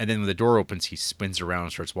 And then when the door opens, he spins around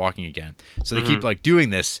and starts walking again. So they keep like doing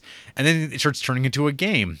this, and then it starts turning into a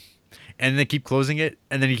game. And they keep closing it,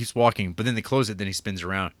 and then he keeps walking. But then they close it, then he spins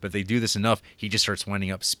around. But they do this enough, he just starts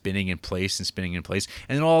winding up spinning in place. And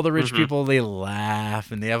then all the rich people, they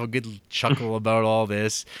laugh, and they have a good chuckle about all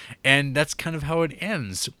this. And that's kind of how it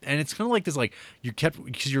ends. And it's kind of like this, like,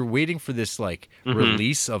 because you're waiting for this, like,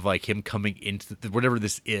 release of, like, him coming into, whatever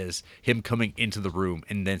this is, him coming into the room,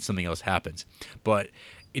 and then something else happens. But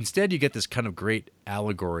instead, you get this kind of great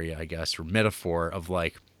allegory, I guess, or metaphor of,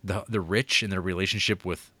 like, the rich and their relationship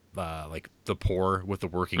with, like the poor with the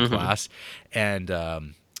working class. And I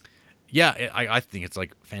think it's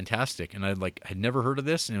like fantastic. And I'd never heard of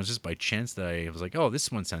this, and it was just by chance that I was like, oh,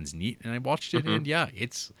 this one sounds neat, and I watched it. And yeah,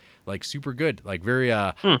 it's like super good, like very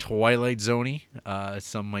Twilight Zone-y,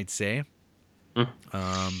 some might say. But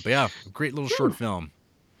yeah, great little short film.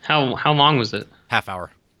 How long was it? Half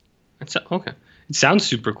hour. It's okay. It sounds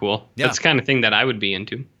super cool. Yeah. That's the kind of thing that I would be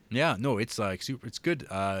into. Yeah, no, it's like super. It's good.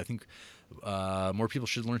 I think more people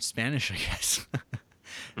should learn Spanish, I guess.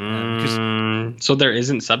 So there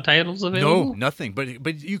isn't subtitles available? No, nothing.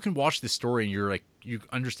 But you can watch the story, and you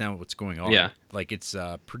understand what's going on. Yeah, like it's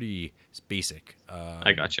pretty basic.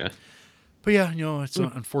 I gotcha. But yeah, it's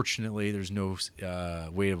unfortunately there's no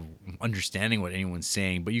way of understanding what anyone's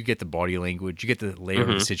saying. But you get the body language, you get the layer of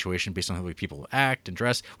the situation based on how people act and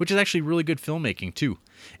dress, which is actually really good filmmaking too.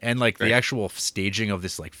 And like the actual staging of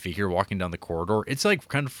this like figure walking down the corridor, it's like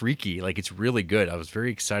kind of freaky. Like it's really good. I was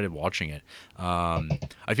very excited watching it.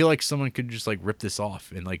 I feel like someone could just like rip this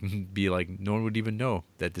off and like be like, no one would even know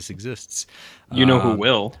that this exists. You know who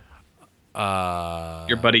will?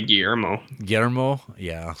 Your buddy Guillermo.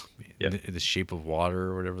 Yeah. The Shape of Water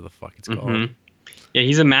or whatever the fuck it's called. Yeah,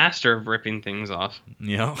 he's a master of ripping things off.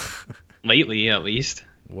 Yeah. Lately, at least.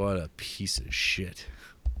 What a piece of shit.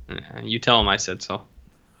 You tell him I said so.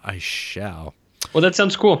 I shall. Well, that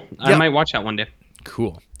sounds cool. Yeah. I might watch that one day.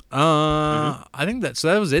 Cool. I think that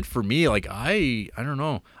was it for me. Like I don't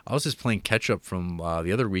know. I was just playing catch up from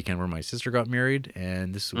the other weekend where my sister got married,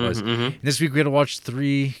 and this week we had to watch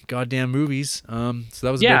 3 goddamn movies. So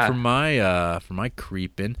that was good for my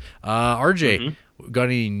creeping. RJ, got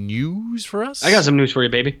any news for us? I got some news for you,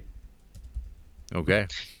 baby. Okay.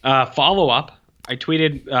 Follow up. I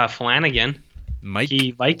tweeted Flanagan. Mike.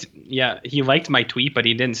 He liked my tweet, but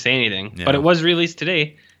he didn't say anything. Yeah. But it was released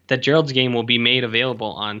today that Gerald's Game will be made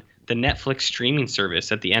available on the Netflix streaming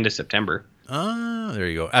service at the end of September. There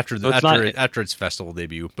you go. After its festival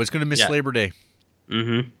debut, but it's going to miss Labor Day.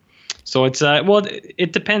 So it's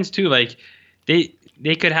it depends too. Like they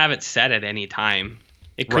could have it set at any time.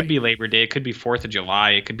 It could be Labor Day. It could be 4th of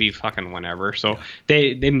July. It could be fucking whenever. So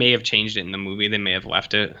they may have changed it in the movie. They may have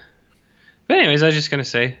left it. But anyways, I was just gonna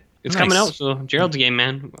say it's coming out. So Gerald's Game,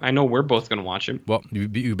 man. I know we're both gonna watch it. Well,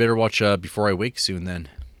 you better watch Before I Wake soon then.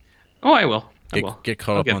 Oh, I will. Get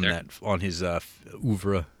caught up on that, on his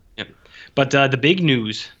oeuvre. Yep. But the big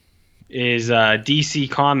news is DC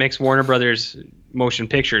Comics, Warner Brothers Motion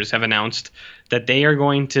Pictures have announced that they are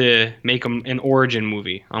going to make an origin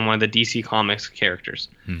movie on one of the DC Comics characters.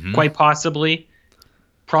 Quite possibly,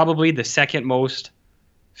 probably the second most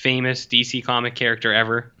famous DC comic character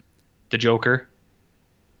ever, the Joker.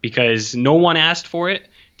 Because no one asked for it,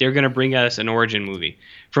 they're going to bring us an origin movie.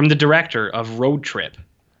 From the director of Road Trip.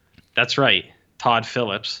 That's right, Todd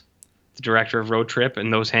Phillips. the director of Road Trip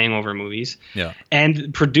and those Hangover movies, Yeah.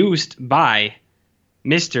 and produced by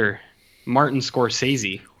Mr. Martin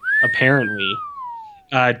Scorsese. Apparently,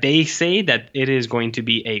 they say that it is going to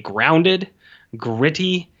be a grounded,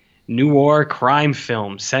 gritty, noir crime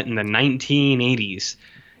film set in the 1980s,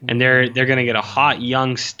 and they're going to get a hot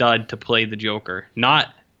young stud to play the Joker,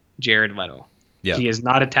 not Jared Leto. Yeah. He is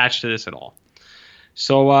not attached to this at all.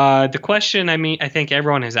 So the question, I think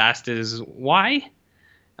everyone has asked is why?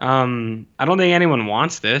 I don't think anyone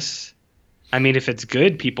wants this. I mean, if it's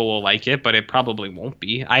good, people will like it, but it probably won't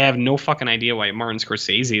be. I have no fucking idea why Martin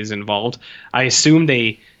Scorsese is involved. I assume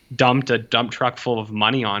they dumped a dump truck full of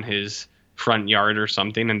money on his front yard or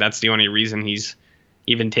something, and that's the only reason he's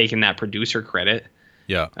even taken that producer credit.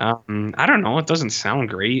 Yeah. I don't know. It doesn't sound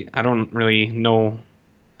great. I don't really know.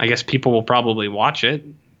 I guess people will probably watch it,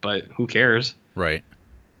 but who cares? Right.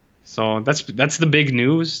 So that's the big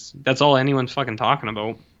news. That's all anyone's fucking talking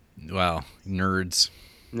about. Wow. Nerds.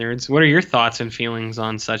 What are your thoughts and feelings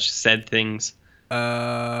on such said things?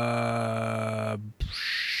 I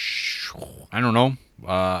don't know.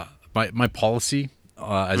 My policy,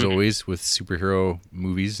 as always with superhero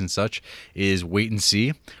movies and such, is wait and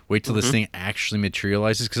see. Wait till this thing actually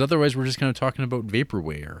materializes, because otherwise we're just kind of talking about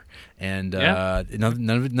vaporware, and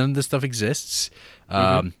none of this stuff exists.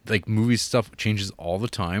 Like movie stuff changes all the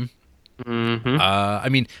time. I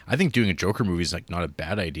mean, I think doing a Joker movie is like not a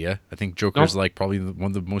bad idea. I think Joker's like probably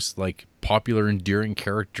one of the most like popular, endearing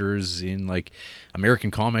characters in like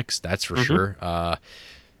American comics. That's for sure.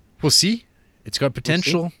 We'll see. It's got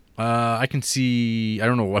potential. I can see. I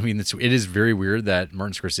don't know. I mean, it is very weird that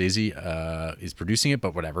Martin Scorsese is producing it,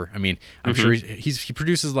 but whatever. I mean, I'm sure he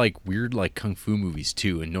produces like weird like kung fu movies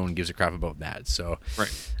too, and no one gives a crap about that. So,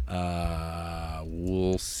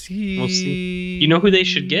 we'll see. We'll see. You know who they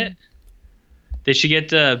should get? They should get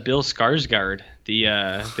Bill Skarsgård,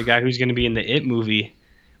 the guy who's going to be in the It movie.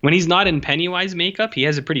 When he's not in Pennywise makeup, he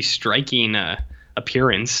has a pretty striking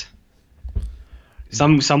appearance.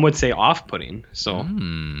 Some would say off-putting. So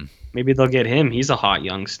maybe they'll get him. He's a hot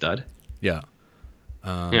young stud. Yeah.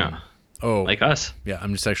 Yeah. Oh, like us. Yeah,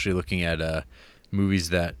 I'm just actually looking at movies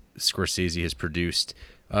that Scorsese has produced.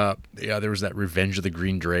 Yeah, there was that Revenge of the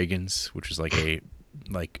Green Dragons, which is like a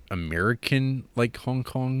American like Hong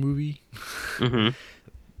Kong movie.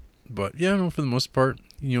 But yeah, no, for the most part,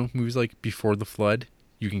 movies like Before the Flood,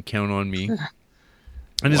 You Can Count on Me,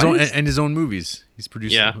 and his own movies. He's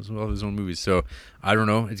produced as well his own movies. So I don't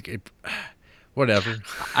know. Whatever.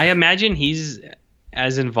 I imagine he's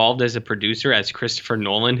as involved as a producer as Christopher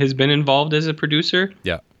Nolan has been involved as a producer.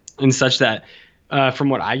 Yeah. And such that, from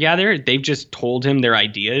what I gather, they've just told him their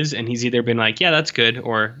ideas, and he's either been like, "Yeah, that's good,"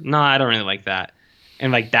 or "No, I don't really like that."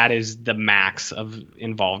 And like that is the max of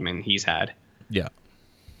involvement he's had. Yeah.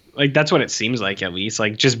 Like that's what it seems like, at least.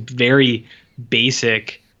 Like just very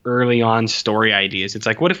basic early on story ideas. It's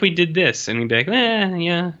like, what if we did this? And he'd be like,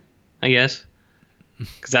 yeah, I guess.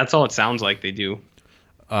 Because that's all it sounds like they do.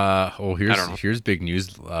 Here's big news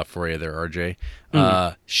for you there,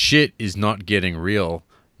 RJ. Shit is not getting real.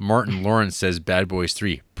 Martin Lawrence says Bad Boys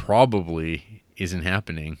 3 probably isn't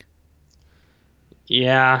happening.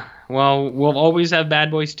 Yeah, well, we'll always have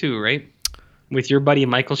Bad Boys 2, right? With your buddy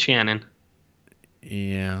Michael Shannon.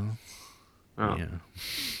 Yeah. Oh.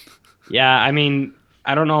 Yeah, I mean,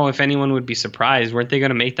 I don't know if anyone would be surprised. Weren't they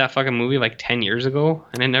going to make that fucking movie like 10 years ago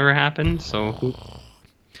and it never happened? So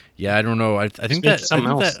yeah, I don't know. I think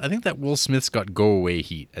that Will Smith's got go away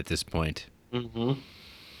heat at this point. He'll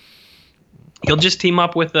just team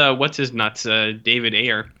up with what's his nuts, David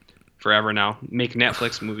Ayer, forever now. Make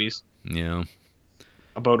Netflix movies. Yeah.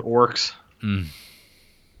 About orcs.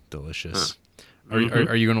 Delicious. Are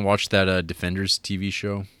you going to watch that Defenders TV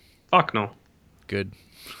show? Fuck no. Good.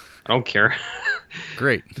 I don't care.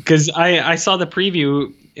 Great. Because I saw the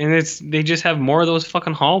preview, and they just have more of those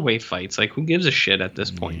fucking hallway fights. Like, who gives a shit at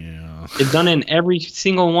this point? Yeah. They've done it in every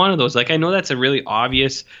single one of those. Like, I know that's a really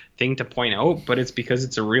obvious thing to point out, but it's because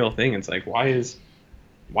it's a real thing. It's like, why is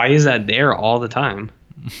that there all the time?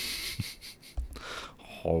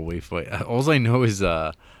 Hallway fight. All I know is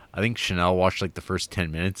I think Chanel watched like the first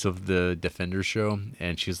 10 minutes of the Defenders show,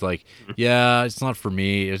 and she's like, yeah, it's not for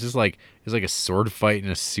me. It's just like it's like a sword fight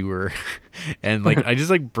in a sewer. And like I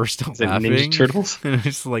just like burst out laughing. Ninja Turtles? And I'm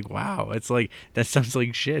just like, wow, it's like that sounds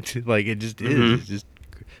like shit. Like it just is. It's just,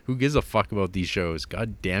 who gives a fuck about these shows?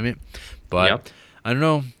 God damn it. But I don't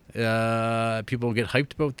know. People get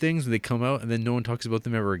hyped about things when they come out, and then no one talks about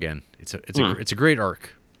them ever again. It's a great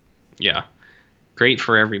arc. Yeah. Great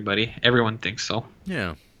for everybody. Everyone thinks so.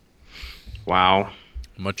 Yeah. Wow.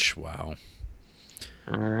 Much wow.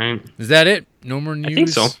 All right. Is that it? No more news? I think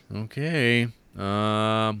so. Okay.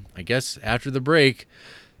 I guess after the break,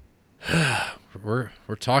 we're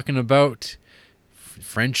talking about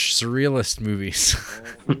French surrealist movies.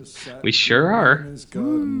 We sure are.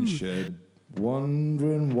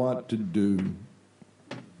 Wondering what to do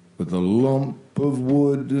with a lump of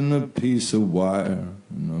wood and a piece of wire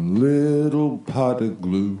and a little pot of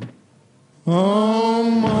glue. Oh,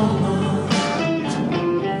 mama.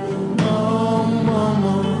 Oh,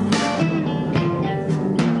 mama.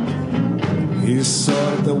 He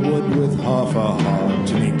sawed the wood with half a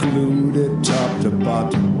heart and he glued it top to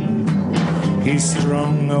bottom. He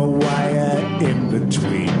strung a wire in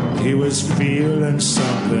between. He was feeling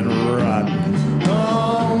something rotten.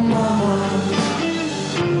 Oh, mama.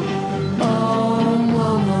 Oh,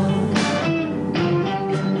 mama.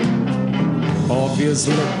 Orpheus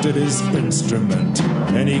looked at his instrument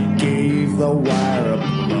and he gave the wire a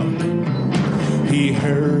plug. He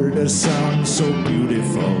heard a sound so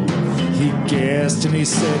beautiful. He gasped and he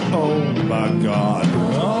said, oh, my God.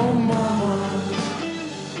 Oh, mama.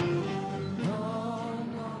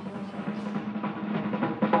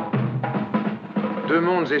 Deux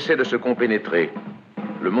mondes essaient de se compénétrer.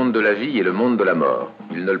 Le monde de la vie et le monde de la mort.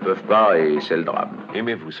 Ils ne le peuvent pas et c'est le drame.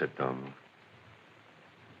 Aimez-vous cet homme?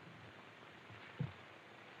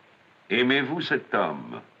 Aimez-vous cet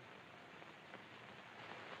homme?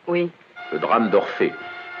 Oui. Le drame d'Orphée.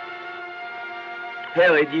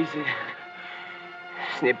 Eurydice,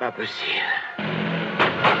 ce n'est pas possible.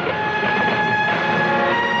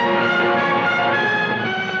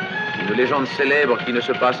 Une légende célèbre qui ne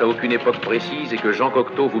se passe à aucune époque précise et que Jean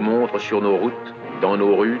Cocteau vous montre sur nos routes, dans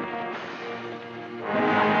nos rues,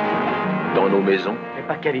 dans nos maisons. Mais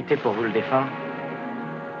par qualité pour vous le défendre.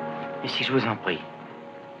 Et si je vous en prie?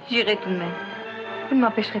 J'irai tout de même. Vous ne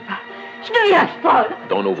m'empêcherez pas. Je deviens folle.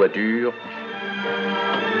 Dans nos voitures,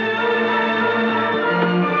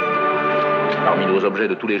 parmi nos objets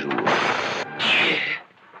de tous les jours.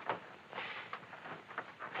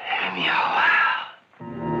 Le miroir.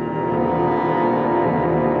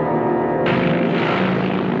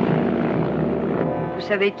 Vous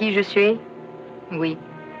savez qui je suis? Oui.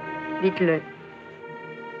 Dites-le.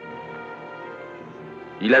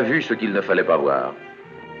 Il a vu ce qu'il ne fallait pas voir.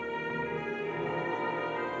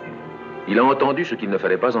 Il a entendu ce qu'il ne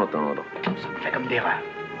fallait pas entendre. Ça me fait comme des rats.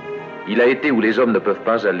 Il a été où les hommes ne peuvent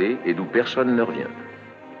pas aller et d'où personne ne revient.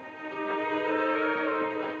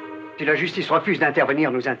 Si la justice refuse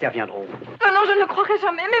d'intervenir, nous interviendrons. Oh non, je ne le croirai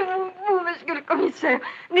jamais. Mais vous, monsieur le commissaire,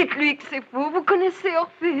 dites-lui que c'est faux. Vous connaissez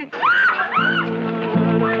Orphée.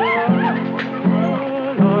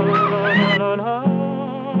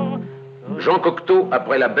 Jean Cocteau,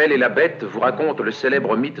 après La Belle et la Bête, vous raconte le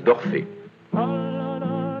célèbre mythe d'Orphée.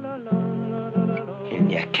 Il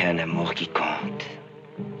n'y a qu'un amour qui compte.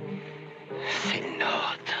 C'est le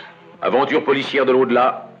nôtre. Aventure policière de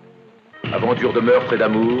l'au-delà, aventure de meurtre et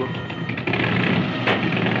d'amour.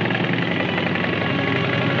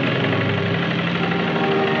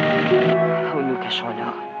 Où nous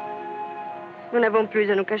cachons-nous? Nous n'avons plus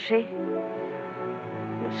à nous cacher.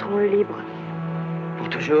 Nous serons libres. Pour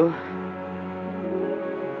toujours?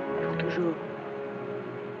 Pour toujours.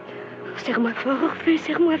 Serre-moi fort, Orphée,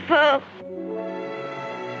 serre-moi fort.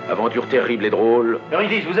 Aventure terrible et drôle.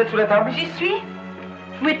 Eurydice, vous êtes sous la table? J'y suis.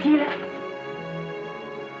 Où est-il?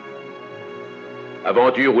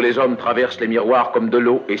 Aventure où les hommes traversent les miroirs comme de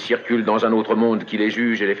l'eau et circulent dans un autre monde qui les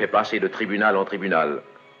juge et les fait passer de tribunal en tribunal.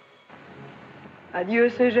 Adieu,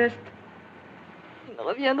 ce geste. Il ne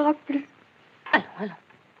reviendra plus. Allons,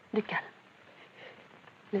 du calme.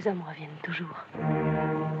 Les hommes reviennent toujours.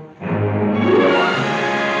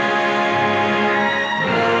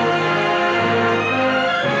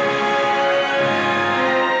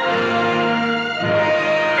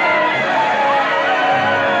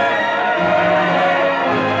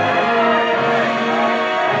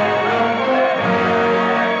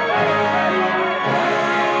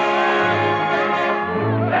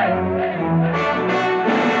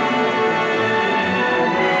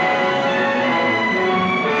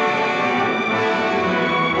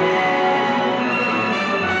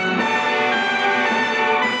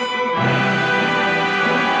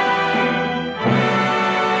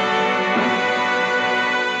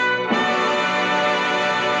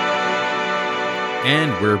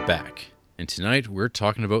 And we're back. And tonight we're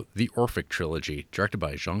talking about the Orphic Trilogy, directed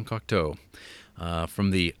by Jean Cocteau.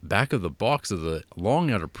 From the back of the box of the long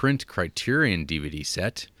out of print Criterion DVD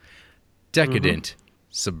set, decadent,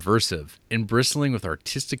 subversive, and bristling with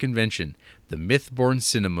artistic invention, the myth-born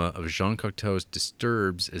cinema of Jean Cocteau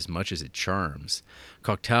disturbs as much as it charms.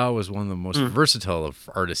 Cocteau was one of the most versatile of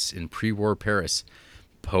artists in pre-war Paris.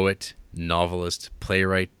 Poet, Novelist,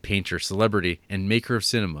 playwright, painter, celebrity, and maker of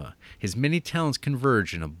cinema, his many talents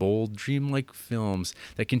converge in a bold, dreamlike films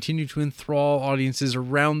that continue to enthrall audiences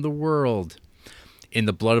around the world. In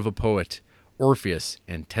The Blood of a Poet, Orpheus,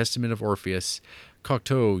 and Testament of Orpheus,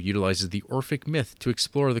 Cocteau utilizes the Orphic myth to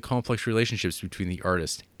explore the complex relationships between the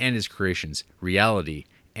artist and his creations, reality,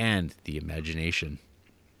 and the imagination.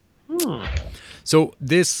 So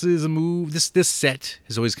this is a move. This set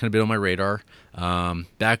has always kind of been on my radar.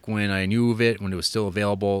 Back when I knew of it, when it was still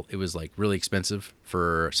available, it was like really expensive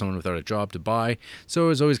for someone without a job to buy. So it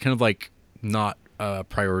was always kind of like not a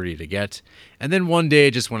priority to get. And then one day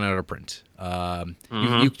it just went out of print.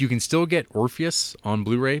 You can still get Orpheus on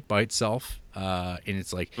Blu-ray by itself, and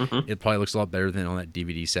it's like it probably looks a lot better than on that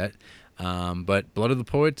DVD set. But Blood of the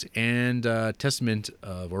Poet and Testament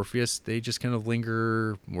of Orpheus, they just kind of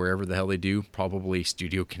linger wherever the hell they do, probably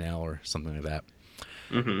Studio Canal or something like that.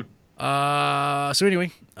 So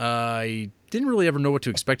anyway, I didn't really ever know what to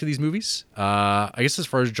expect of these movies. I guess as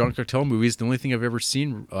far as John Cocteau movies, the only thing I've ever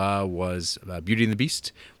seen was Beauty and the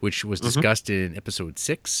Beast, which was discussed in episode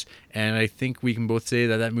 6. And I think we can both say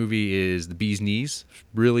that that movie is the bee's knees,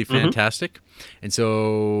 really fantastic. And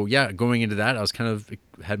so, yeah, going into that, I was kind of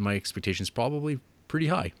had my expectations probably pretty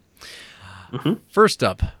high. First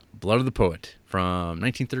up, Blood of the Poet from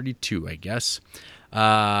 1932, I guess.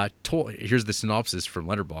 Here's the synopsis from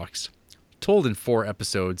Letterboxd. Told in 4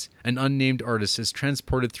 episodes, an unnamed artist is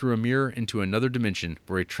transported through a mirror into another dimension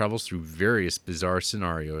where he travels through various bizarre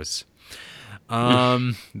scenarios.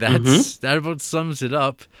 That about sums it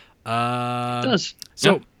up. It does.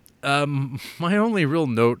 So, my only real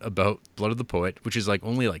note about Blood of the Poet, which is like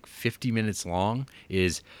only like 50 minutes long,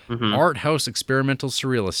 is art house experimental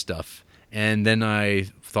surrealist stuff. And then I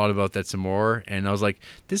thought about that some more, and I was like,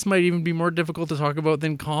 this might even be more difficult to talk about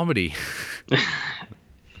than comedy.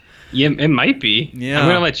 Yeah, it might be. Yeah. I'm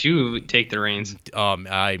going to let you take the reins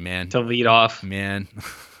Man. to lead off. Man,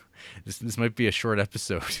 this might be a short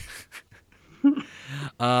episode.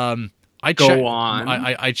 On.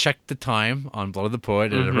 I checked the time on Blood of the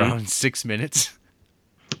Poet at around 6 minutes.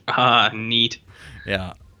 Neat.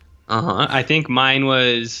 Yeah. I think mine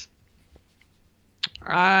was...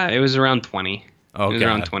 it was around 20. Oh, it was God.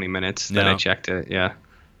 around 20 minutes that I checked it, yeah.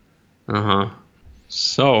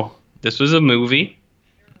 So, this was a movie.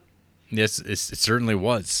 Yes, it certainly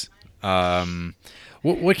was.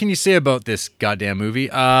 What can you say about this goddamn movie?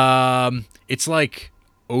 It's like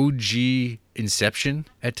OG Inception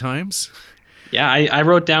at times. Yeah, I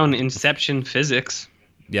wrote down Inception physics.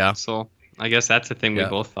 Yeah. So, I guess that's the thing we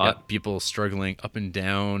both thought. Yeah. People struggling up and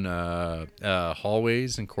down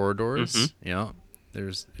hallways and corridors. Yeah,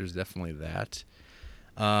 there's definitely that.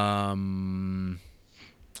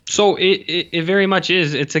 So it very much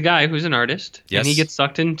is. It's a guy who's an artist, Yes. and he gets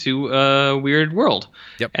sucked into a weird world.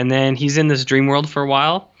 Yep. And then he's in this dream world for a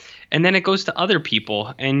while, and then it goes to other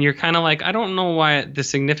people, and you're kind of like, I don't know why the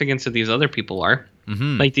significance of these other people are,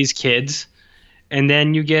 like these kids. And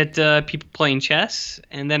then you get people playing chess,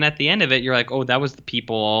 and then at the end of it, you're like, oh, that was the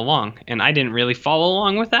people all along, and I didn't really follow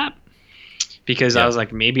along with that because I was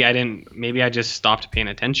like, maybe I just stopped paying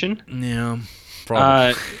attention. Yeah,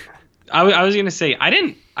 probably. I was gonna say I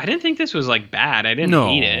didn't think this was like bad. I didn't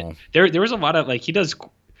hate it. There was a lot of like he does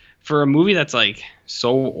for a movie that's like so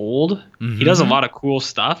old. He does a lot of cool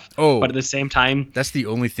stuff. Oh, but at the same time, that's the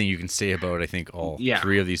only thing you can say about I think all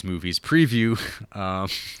 3 of these movies. Preview.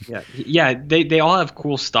 They all have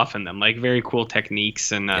cool stuff in them, like very cool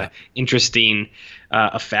techniques and interesting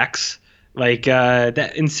effects, like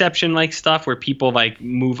that Inception like stuff where people like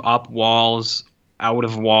move up walls, out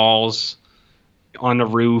of walls, on the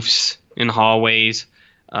roofs, in hallways.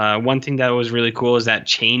 One thing that was really cool is that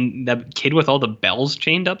kid with all the bells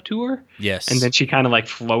chained up to her. Yes. And then she kind of like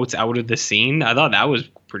floats out of the scene. I thought that was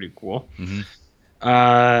pretty cool.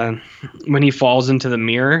 When he falls into the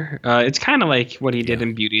mirror, it's kind of like what he did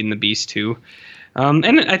in Beauty and the Beast too.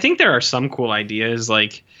 And I think there are some cool ideas,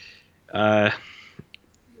 like a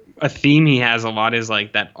theme he has a lot is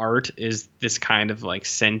like that art is this kind of like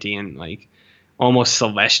sentient, like almost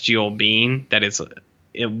celestial being that it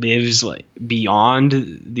lives like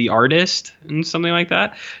beyond the artist and something like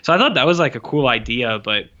that. So I thought that was like a cool idea,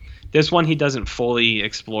 but this one he doesn't fully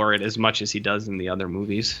explore it as much as he does in the other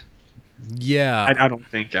movies. Yeah, I don't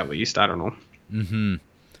think, at least. I don't know.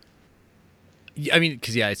 I mean,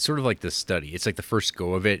 because it's sort of like the study. It's like the first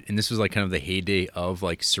go of it, and this was like kind of the heyday of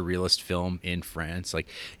like surrealist film in France. Like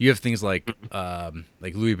you have things like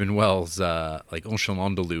Louis Buñuel's like Un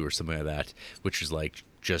Chemin Andalou or something like that, which is like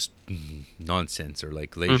just nonsense, or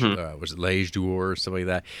like was it L'Age d'Or or stuff like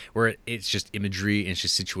that, where it's just imagery and it's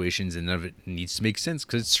just situations and none of it needs to make sense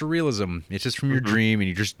because it's surrealism. It's just from your dream and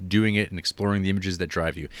you're just doing it and exploring the images that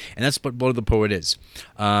drive you. And that's what Blood of the Poet is.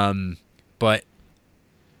 But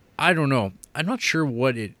I don't know. I'm not sure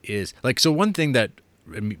what it is. Like, so one thing that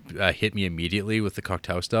hit me immediately with the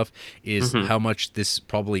Cocteau stuff is how much this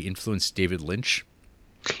probably influenced David Lynch.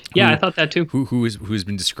 Yeah, I thought that too. Who's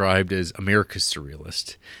been described as America's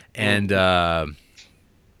surrealist, and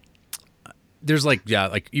there's like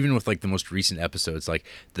even with like the most recent episodes, like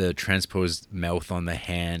the transposed mouth on the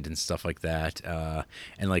hand and stuff like that,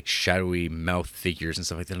 and like shadowy mouth figures and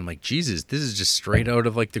stuff like that. I'm like, Jesus, this is just straight out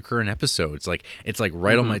of like the current episodes. Like it's like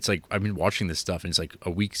right on my. It's like I've been watching this stuff and it's like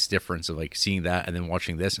a week's difference of like seeing that and then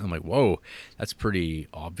watching this, and I'm like, whoa, that's pretty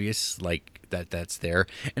obvious. Like that's there.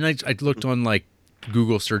 And I looked on like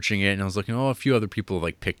Google searching it, and I was looking, a few other people have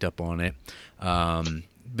like picked up on it.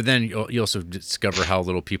 But then you also discover how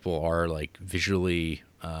little people are like visually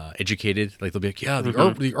educated. Like they'll be like, yeah, the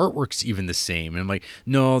artwork's even the same, and I'm like,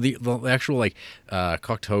 no, the actual like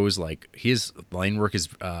Cocteau's like his line work is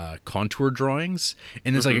contour drawings,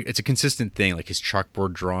 and it's like it's a consistent thing. Like his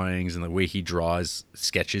chalkboard drawings and the way he draws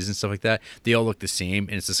sketches and stuff like that, they all look the same,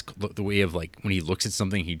 and it's just the way of like when he looks at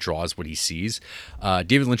something, he draws what he sees.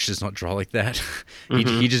 David Lynch does not draw like that.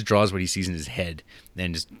 He just draws what he sees in his head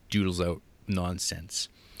and just doodles out nonsense.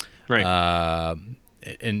 Right.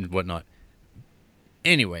 And whatnot.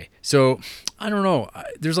 Anyway, so I don't know.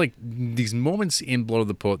 There's like these moments in Blood of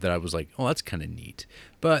the Poet that I was like, oh, that's kind of neat.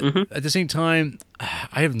 But at the same time,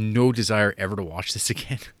 I have no desire ever to watch this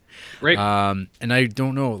again. Right. And I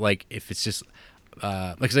don't know, like, if it's just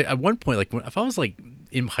like at one point, like if I was like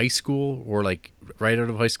in high school or like right out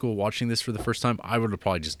of high school watching this for the first time, I would have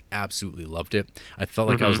probably just absolutely loved it. I felt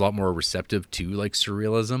like I was a lot more receptive to like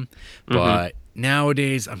surrealism, but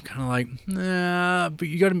nowadays I'm kind of like, nah, but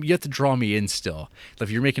you have to draw me in still. Like,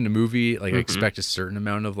 if you're making a movie, like I expect a certain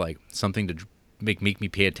amount of like something to make me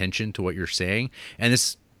pay attention to what you're saying. And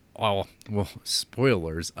this, well,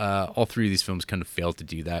 spoilers, all three of these films kind of failed to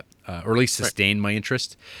do that, or at least sustain my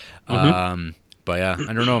interest. But yeah,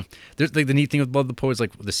 I don't know. There's like the neat thing with Blood of the Poet is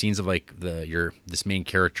like the scenes of like this main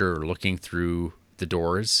character looking through the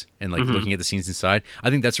doors and like looking at the scenes inside. I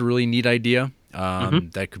think that's a really neat idea.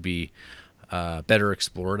 That could be better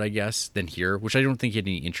explored, I guess, than here, which I don't think he had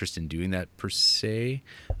any interest in doing that per se.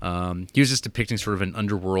 He was just depicting sort of an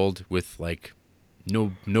underworld with like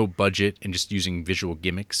no budget and just using visual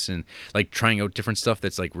gimmicks and like trying out different stuff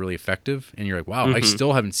that's like really effective. And you're like, wow, I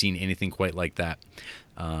still haven't seen anything quite like that.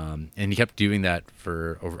 And he kept doing that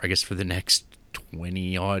for the next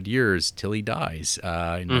 20 odd years till he dies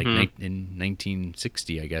in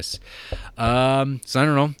 1960, I guess. So I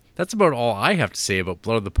don't know. That's about all I have to say about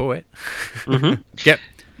Blood of the Poet. Yep.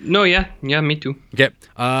 No, yeah, me too. Okay.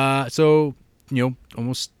 So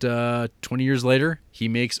almost 20 years later, he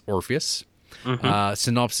makes Orpheus.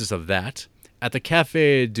 Synopsis of that: at the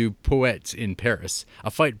Café du Poète in Paris,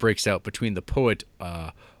 a fight breaks out between the poet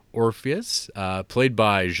Orpheus, played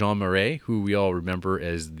by Jean Marais, who we all remember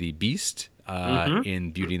as the Beast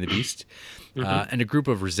in Beauty and the Beast, and a group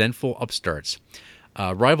of resentful upstarts.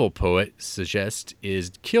 Rival poet Segeste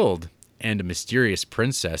is killed, and a mysterious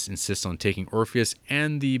princess insists on taking Orpheus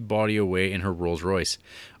and the body away in her Rolls Royce.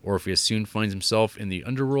 Orpheus soon finds himself in the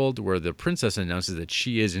underworld, where the princess announces that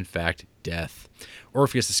she is in fact Death.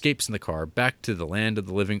 Orpheus escapes in the car back to the land of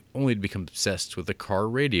the living, only to become obsessed with the car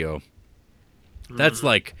radio. That's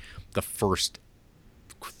like the first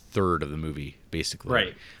third of the movie, basically.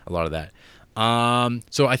 Right. A lot of that.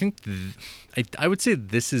 So I think I would say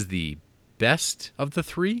this is the best of the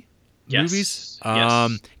three movies.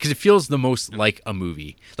 Because it feels the most like a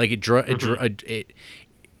movie. Like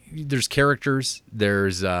there's characters.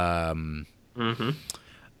 There's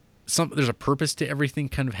there's a purpose to everything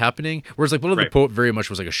kind of happening. Whereas like Blood of the Poet very much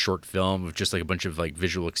was like a short film of just like a bunch of like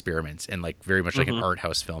visual experiments and like very much like an art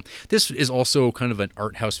house film. This is also kind of an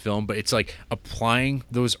art house film, but it's like applying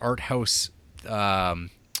those art house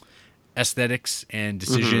aesthetics and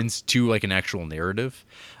decisions to like an actual narrative.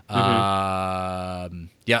 Yeah.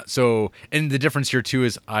 So, and the difference here too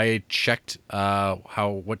is I checked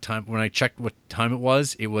what time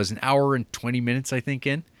it was an hour and 20 minutes, I think,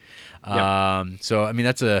 in. So I mean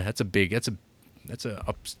that's a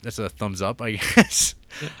thumbs up, I guess.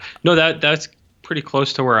 No, that's pretty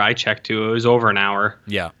close to where I checked to. It was over an hour.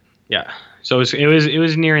 Yeah. Yeah. So it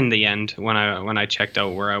was nearing the end when I checked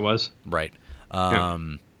out where I was. Right.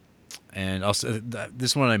 And also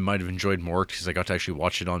this one I might have enjoyed more because I got to actually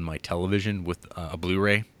watch it on my television with a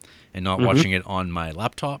Blu-ray and not watching it on my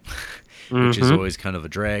laptop, which is always kind of a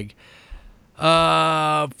drag.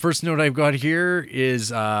 First note I've got here is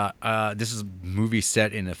this is a movie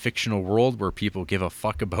set in a fictional world where people give a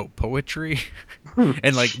fuck about poetry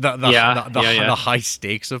and like the high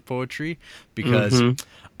stakes of poetry because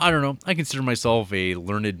I don't know, I consider myself a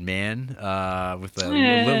learned man with a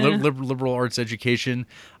liberal arts education,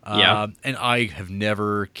 and I have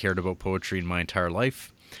never cared about poetry in my entire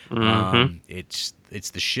life. It's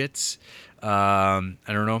the shits. I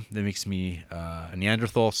don't know. That makes me a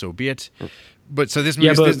Neanderthal, so be it. But so this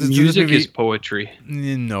movie, music is poetry.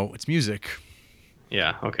 No, it's music.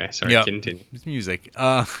 Yeah. Okay. Sorry. Continue. It's music.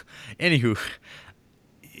 Anywho,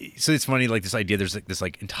 so it's funny, like this idea. There's like this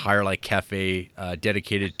like entire like cafe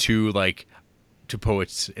dedicated to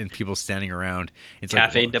poets and people standing around. It's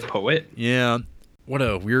Cafe de Poet. Yeah. What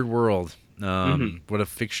a weird world. What a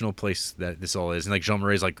fictional place that this all is. And like Jean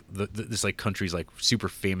Marais, like this like country's like super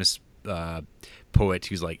famous poet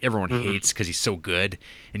who's like everyone hates because he's so good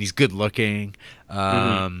and he's good looking.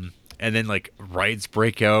 And then like riots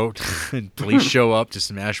break out and police show up to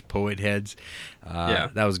smash poet heads.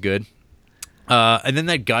 That was good. And then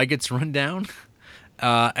that guy gets run down.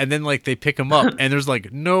 And then like they pick him up and there's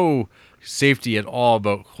like no safety at all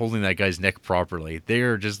about holding that guy's neck properly.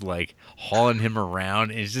 They're just like hauling him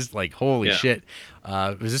around and it's just like holy shit.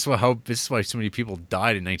 This is why so many people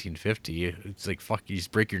died in 1950. It's like fuck, you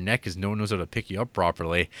just break your neck because no one knows how to pick you up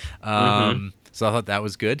properly. So I thought that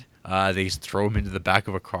was good. They just throw him into the back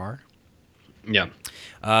of a car. Yeah.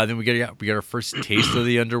 Then we get our first taste of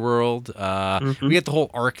the underworld. We get the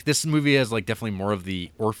whole arc. This movie has like definitely more of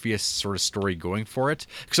the Orpheus sort of story going for it.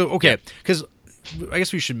 So because I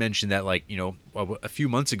guess we should mention that like a few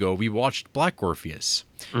months ago we watched Black Orpheus,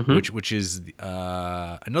 which is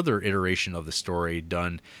another iteration of the story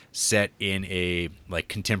done set in a like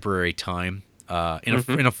contemporary time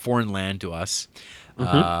in a foreign land to us.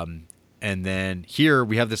 And then here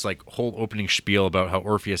we have this like whole opening spiel about how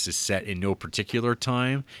Orpheus is set in no particular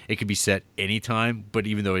time. It could be set anytime, but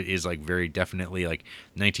even though it is like very definitely like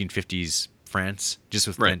 1950s France, just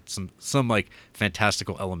with some like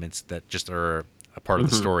fantastical elements that just are a part of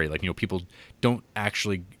the story. Like, people don't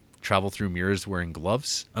actually travel through mirrors wearing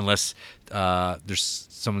gloves unless there's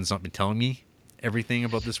someone's not been telling me everything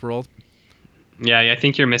about this world. Yeah, I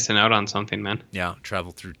think you're missing out on something, man. Yeah,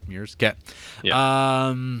 travel through mirrors. Okay.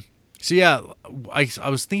 Yeah. So yeah, I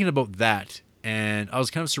was thinking about that, and I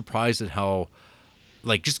was kind of surprised at how,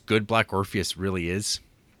 like, just good Black Orpheus really is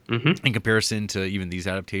in comparison to even these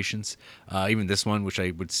adaptations. Even this one, which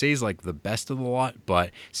I would say is like the best of the lot,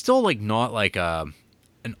 but still like not like an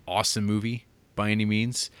awesome movie by any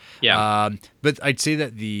means. Yeah. But I'd say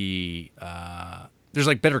that there's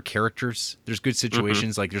like better characters. There's good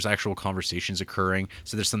situations. Like there's actual conversations occurring,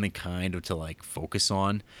 so there's something kind of to like focus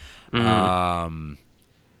on. And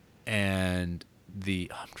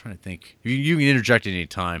I'm trying to think. You can interject at any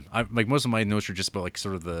time. Like most of my notes are just about like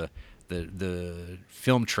sort of the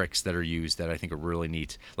film tricks that are used that I think are really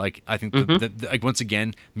neat. Like I think like once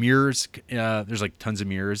again mirrors. There's like tons of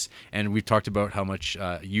mirrors, and we've talked about how much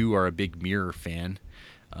you are a big mirror fan.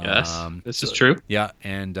 Yes, this is true. Yeah,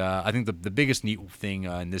 and I think the biggest neat thing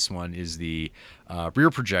in this one is the rear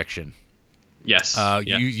projection. Yes.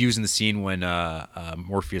 You using the scene when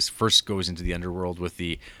Morpheus first goes into the underworld with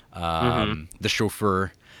the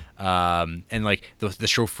chauffeur, and like the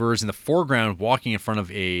chauffeur's in the foreground walking in front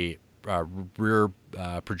of a rear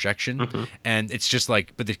projection, and it's just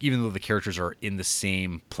like, but even though the characters are in the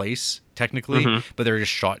same place technically, but they're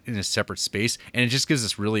just shot in a separate space, and it just gives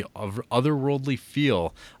this really otherworldly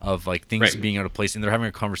feel of like things being out of place, and they're having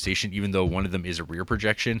a conversation even though one of them is a rear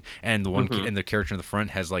projection, and the one and the character in the front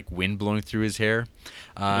has like wind blowing through his hair,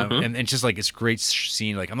 and it's just like it's great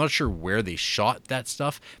scene. Like I'm not sure where they shot that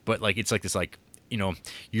stuff, but like it's like this like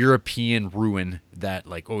European ruin that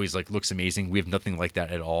like always like looks amazing. We have nothing like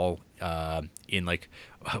that at all in like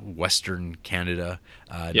Western Canada.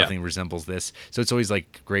 Nothing resembles this, so it's always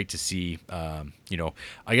like great to see. I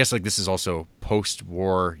guess like this is also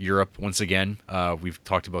post-war Europe once again. We've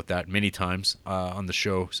talked about that many times on the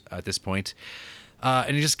show at this point.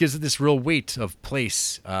 And it just gives it this real weight of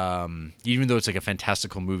place, even though it's like a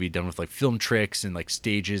fantastical movie done with like film tricks and like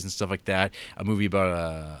stages and stuff like that. A movie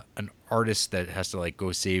about an artist that has to like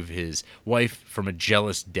go save his wife from a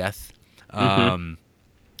jealous death,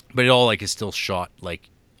 but it all like is still shot like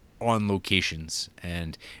on locations,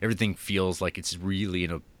 and everything feels like it's really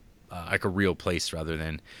in a like a real place rather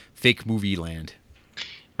than fake movie land.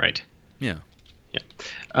 Right. Yeah.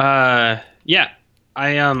 Yeah.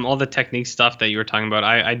 I all the technique stuff that you were talking about,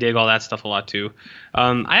 I dig all that stuff a lot too.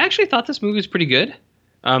 I actually thought this movie was pretty good.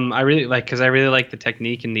 I really because I really like the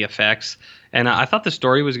technique and the effects, and I thought the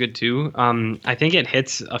story was good too. I think it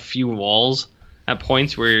hits a few walls at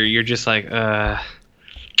points where you're just like, you're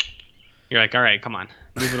like, all right, come on,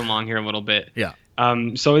 move it along here a little bit. Yeah.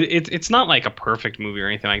 So it's not like a perfect movie or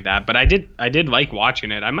anything like that, but I did like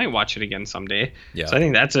watching it. I might watch it again someday. Yeah. So I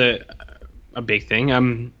think that's a big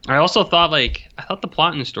thing. I also thought the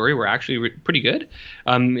plot and the story were actually pretty good.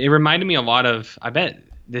 It reminded me a lot of, I bet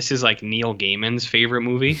this is like Neil Gaiman's favorite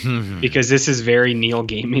movie because this is very Neil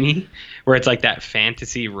Gaiman-y, where it's like that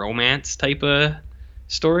fantasy romance type of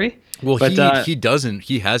story. Well, but, he doesn't.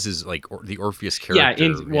 He has his the Orpheus character.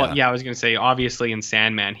 Yeah, I was gonna say obviously in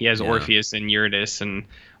Sandman he has Orpheus and Eurydice and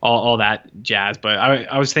all that jazz. But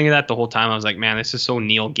I was thinking that the whole time. I was like, man, this is so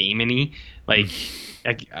Neil Gaiman-y. Like,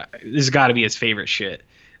 this has got to be his favorite shit.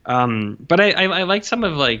 But I like some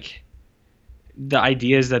of like the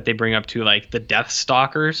ideas that they bring up to like the Death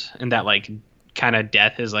Stalkers and that like kind of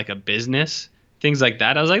death is like a business, things like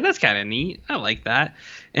that. I was like, that's kind of neat. I like that,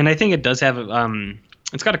 and I think it does have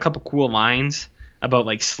it's got a couple cool lines about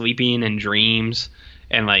like sleeping and dreams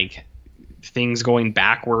and like things going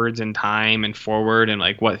backwards in time and forward and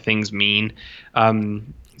like what things mean.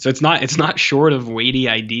 So it's not short of weighty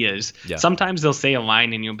ideas. Yeah. Sometimes they'll say a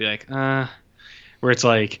line and you'll be like, where it's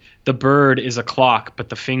like the bird is a clock, but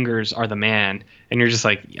the fingers are the man. And you're just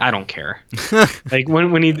like, I don't care. Like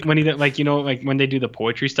when he like, you know, like when they do the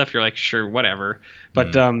poetry stuff, you're like, sure, whatever.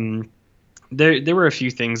 But, there were a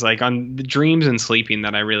few things like on the dreams and sleeping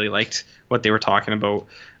that I really liked what they were talking about.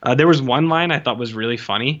 There was one line I thought was really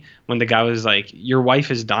funny when the guy was like, your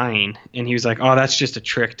wife is dying. And he was like, oh, that's just a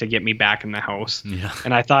trick to get me back in the house. Yeah.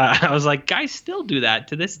 And I was like, guys still do that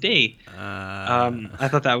to this day. I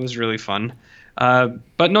thought that was really fun.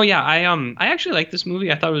 But no, yeah, I actually like this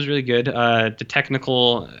movie. I thought it was really good. The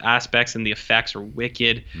technical aspects and the effects are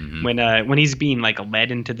wicked. When he's being like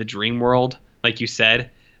led into the dream world, like you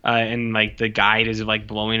said, and like the guide is like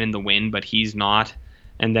blowing in the wind, but he's not.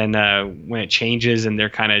 And then when it changes and they're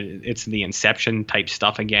it's the Inception type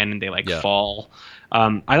stuff again, and they fall.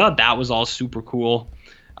 I thought that was all super cool.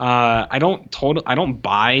 I don't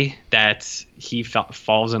buy that he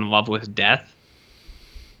falls in love with death.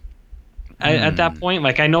 At that point,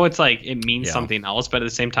 like I know it's like it means something else, but at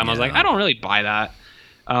the same time, I was like, I don't really buy that.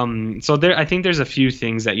 So I think there's a few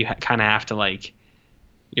things that you kind of have to like.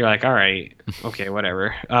 You're like, all right, okay,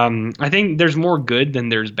 whatever. I think there's more good than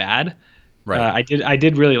there's bad. Right. I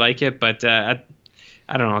did really like it, but I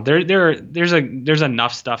don't know. There's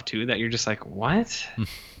enough stuff too that you're just like, what?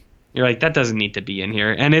 You're like, that doesn't need to be in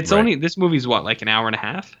here. And it's only, this movie's what, like an hour and a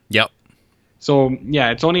half? Yep. So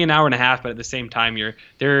yeah, it's only an hour and a half, but at the same time,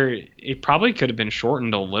 it probably could have been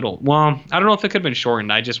shortened a little. Well, I don't know if it could have been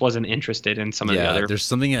shortened. I just wasn't interested in some of the other. There's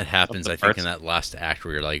something that happens, I think, in that last act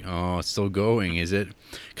where you're like, oh, it's still going, is it?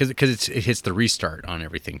 Because it hits the restart on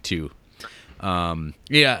everything too.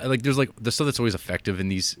 Like there's like the stuff that's always effective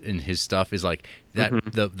in his stuff is like that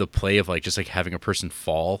the play of like just like having a person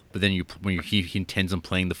fall, but then he intends on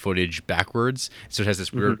playing the footage backwards, so it has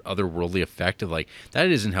this weird otherworldly effect of like that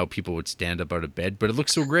isn't how people would stand up out of bed, but it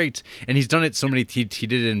looks so great. And he's done it so many. He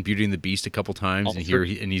did it in Beauty and the Beast a couple times, and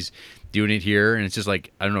he's doing it here, and it's just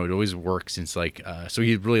like I don't know, it always works. It's like so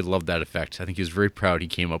he really loved that effect. I think he was very proud he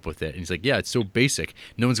came up with it, and he's like, yeah, it's so basic.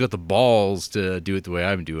 No one's got the balls to do it the way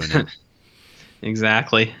I'm doing it.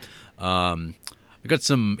 Exactly. I got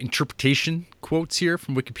some interpretation quotes here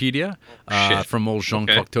from Wikipedia from old Jean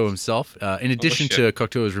Cocteau himself. In addition to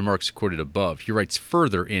Cocteau's remarks quoted above, he writes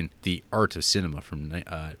further in The Art of Cinema,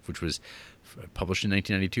 which was published in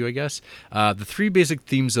 1992, I guess. The three basic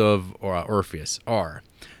themes of Orpheus are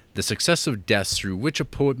the successive deaths through which a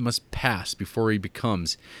poet must pass before he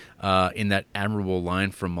becomes, in that admirable line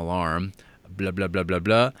from Mallarme, blah, blah, blah, blah,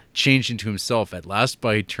 blah, changed into himself at last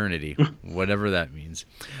by eternity, whatever that means.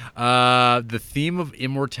 The theme of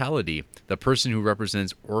immortality. The person who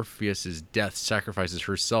represents Orpheus's death sacrifices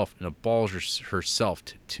herself and abolishes herself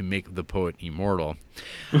to make the poet immortal.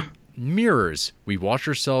 Mirrors. We watch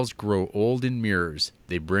ourselves grow old in mirrors.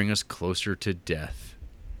 They bring us closer to death.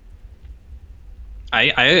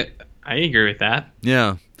 I agree with that.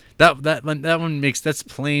 Yeah. That one makes that's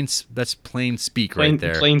plain speak right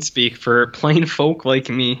there. Plain speak for plain folk like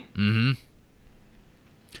me. Mm-hmm.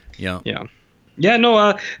 Yeah. Yeah.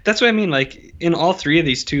 No. That's what I mean. Like in all three of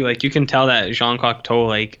these two, like you can tell that Jean Cocteau,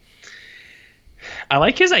 like I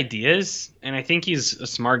like his ideas, and I think he's a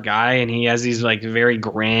smart guy, and he has these like very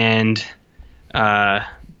grand,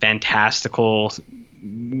 fantastical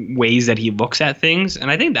ways that he looks at things,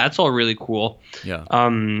 and I think that's all really cool. Yeah.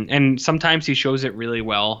 And sometimes he shows it really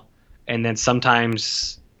well. And then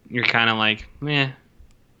sometimes you're kind of like,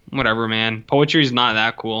 whatever, man. Poetry's not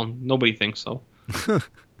that cool. Nobody thinks so.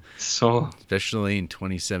 So Especially in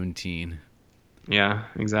 2017. yeah,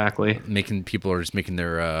 exactly. People are just making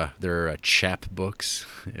their chap books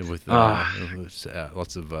with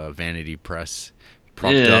lots of vanity press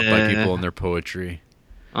propped up by people and their poetry.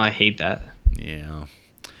 I hate that. Yeah.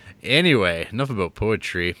 Anyway, enough about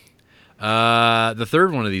poetry. The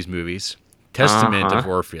third one of these movies, Testament of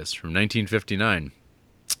Orpheus from 1959.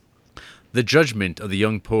 The Judgment of the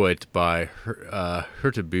Young Poet by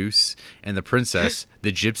Hurtubise and the Princess,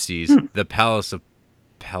 the Gypsies, the Palace of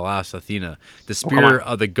Pallas Athena, the Spear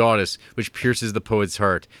of the Goddess which pierces the poet's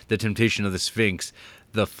heart, the Temptation of the Sphinx,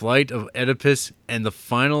 the Flight of Oedipus, and the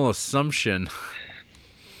Final Assumption.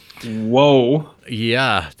 Whoa.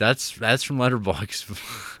 Yeah, that's from Letterboxd.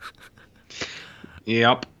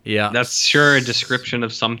 Yep. Yeah. That's sure a description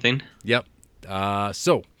of something. Yep.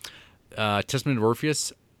 So, Testament of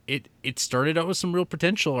Orpheus, it started out with some real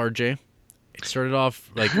potential, RJ. It started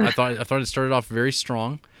off like I thought it started off very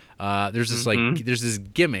strong. There's this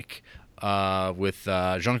gimmick with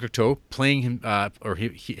Jean Cocteau playing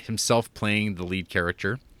himself playing the lead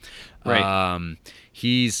character. Right.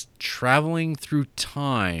 He's traveling through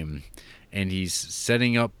time, and he's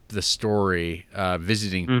setting up the story,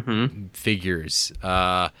 visiting figures.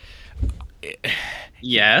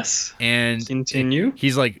 Yes. And continue.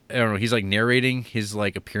 He's like, I don't know, he's like narrating his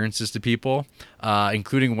like appearances to people,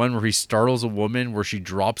 including one where he startles a woman where she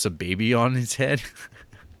drops a baby on his head.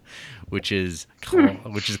 Which is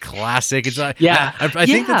classic. It's I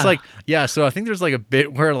think it's like So I think there's like a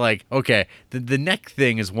bit where like the neck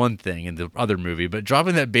thing is one thing in the other movie, but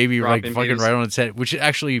dropping that baby fucking right on its head, which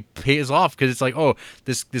actually pays off because it's like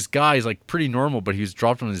this guy is like pretty normal, but he was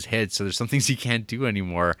dropped on his head, so there's some things he can't do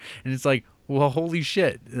anymore, and it's like, well, holy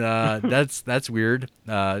shit, that's weird.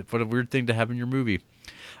 What a weird thing to have in your movie.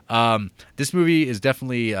 This movie is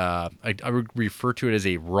definitely I would refer to it as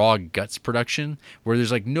a raw guts production, where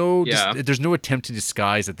there's like there's no attempt to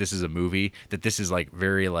disguise that this is a movie, that this is like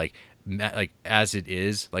very like as it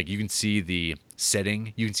is. Like you can see the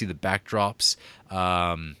setting, you can see the backdrops.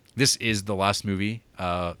 This is the last movie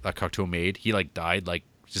that Cocteau made. He like died like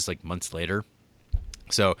just like months later.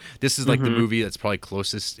 So this is like the movie that's probably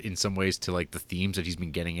closest in some ways to like the themes that he's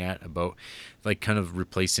been getting at about like kind of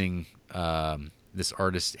replacing this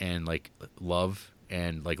artist and like love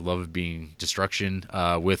of being destruction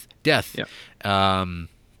with death. And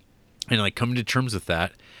like coming to terms with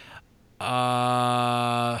that. So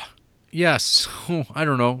I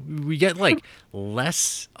don't know. We get like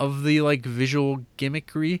less of the like visual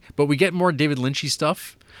gimmickry, but we get more David Lynchy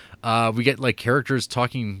stuff. We get like characters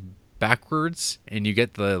talking backwards, and you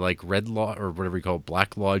get the like Red Lodge or whatever you call it,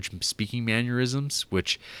 Black Lodge speaking mannerisms,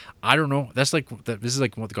 which I don't know. That's like this is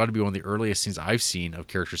like got to be one of the earliest scenes I've seen of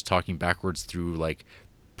characters talking backwards through like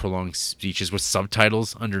prolonged speeches with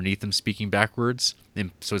subtitles underneath them speaking backwards, and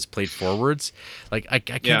so it's played forwards. Like I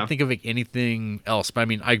can't think of like anything else, but I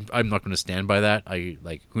mean I'm not going to stand by that. I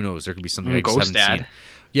like, who knows, there could be something I just Ghost haven't Dad. seen.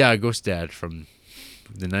 Yeah, Ghost Dad from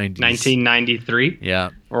the 90s. 1993. Yeah.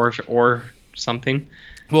 Or something.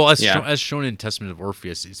 Well, as shown in Testament of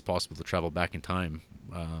Orpheus, it's possible to travel back in time.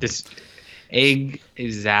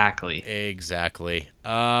 Exactly.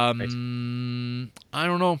 I don't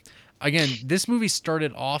know. Again, this movie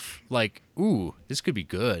started off like, ooh, this could be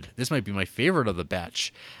good. This might be my favorite of the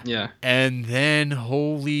batch. Yeah. And then,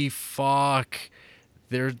 holy fuck,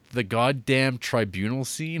 there's the goddamn tribunal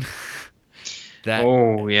scene. That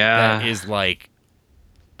is like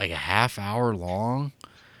a half hour long.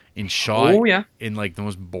 In shot in like the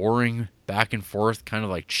most boring back and forth kind of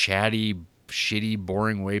like chatty, shitty,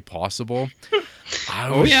 boring way possible.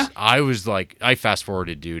 I was like, I fast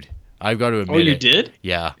forwarded, dude. I've got to admit. Oh, you did?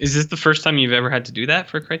 Yeah. Is this the first time you've ever had to do that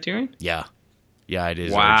for Criterion? Yeah, it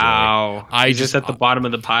is. Wow. RJ. Is this at the bottom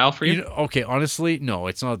of the pile for you? Okay, honestly, no,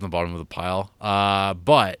 it's not at the bottom of the pile.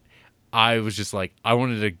 But I was just like, I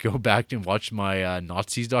wanted to go back and watch my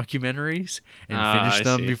Nazis documentaries and finish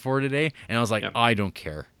them before today, and I was like, I don't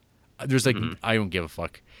care. There's like, I don't give a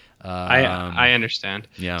fuck. I understand.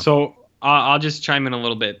 Yeah. So I'll just chime in a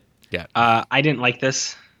little bit. Yeah. I didn't like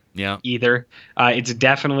this. Yeah. Either. It's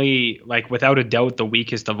definitely, like, without a doubt, the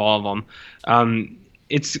weakest of all of them.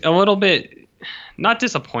 It's a little bit not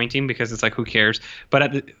disappointing because it's like, who cares?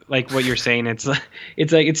 But like what you're saying, it's like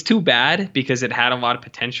it's too bad because it had a lot of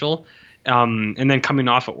potential. And then coming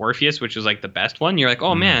off of Orpheus, which was like the best one, you're like,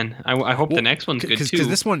 oh man, I hope the next one's good too. Because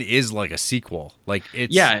this one is like a sequel. Like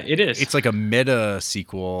it is. It's like a meta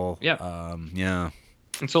sequel. Yeah. Yeah.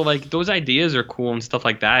 And so like those ideas are cool and stuff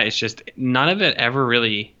like that. It's just none of it ever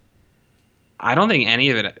really. I don't think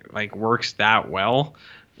any of it like works that well.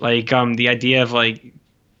 Like the idea of like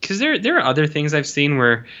because there are other things I've seen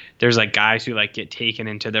where there's like guys who like get taken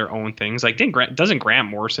into their own things. Like doesn't Grant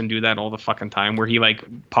Morrison do that all the fucking time, where he like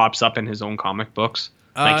pops up in his own comic books,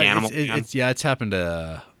 like Animal Man? It's happened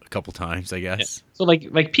a couple times, I guess. Yeah. So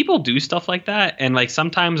like people do stuff like that, and like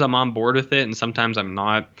sometimes I'm on board with it, and sometimes I'm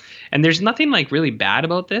not. And there's nothing like really bad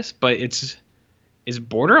about this, but it's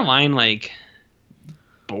borderline like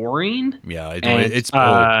boring. Yeah, and, it's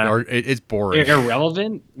boring,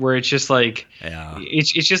 irrelevant. Where it's just like, yeah,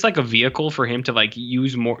 it's just like a vehicle for him to like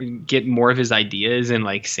get more of his ideas and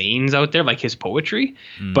like sayings out there, like his poetry.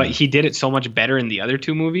 But he did it so much better in the other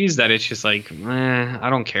two movies that it's just like, I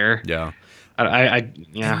don't care. Yeah.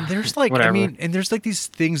 Yeah. And there's like, whatever. I mean, and there's like these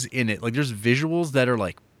things in it. Like there's visuals that are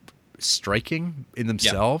like striking in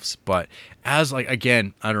themselves, but as like,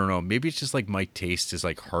 again, I don't know, maybe it's just like my taste is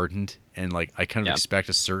like hardened, and like I kind of expect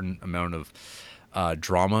a certain amount of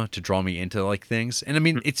drama to draw me into like things. And I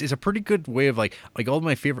mean, it's a pretty good way of like all of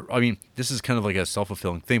my favorite, I mean, this is kind of like a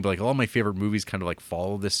self-fulfilling thing, but like all of my favorite movies kind of like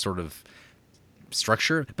follow this sort of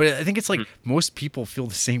structure. But I think it's like most people feel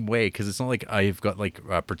the same way, because it's not like I've got like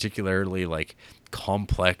particularly like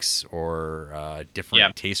complex or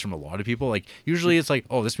different tastes from a lot of people. Like usually it's like,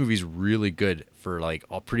 oh, this movie's really good for like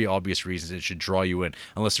all pretty obvious reasons. It should draw you in,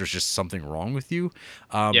 unless there's just something wrong with you.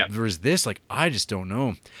 Whereas this, like, I just don't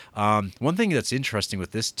know. One thing that's interesting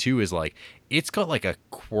with this too is like it's got like a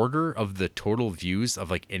quarter of the total views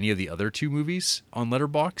of like any of the other two movies on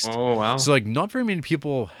Letterboxd. Oh wow! So like not very many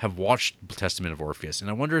people have watched Testament of Orpheus, and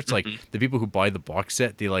I wonder it's like the people who buy the box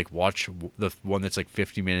set, they like watch the one that's like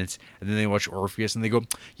 50 minutes, and then they watch Orpheus, and they go,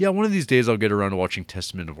 yeah, one of these days I'll get around to watching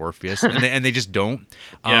Testament of Orpheus, and they just don't.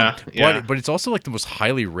 But it's also like the most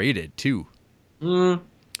highly rated too.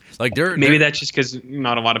 Like maybe that's just because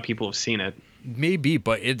not a lot of people have seen it. Maybe,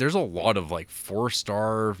 but there's a lot of like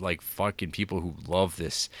 4-star like fucking people who love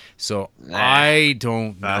this. So I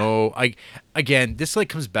don't know. Again, this like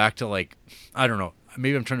comes back to like, I don't know.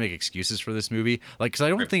 Maybe I'm trying to make excuses for this movie, like, because I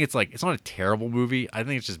don't think it's like, it's not a terrible movie. I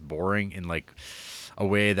think it's just boring in like a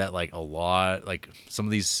way that like a lot, like some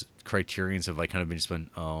of these criterions have like kind of been just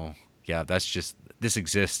been, oh yeah, that's just, this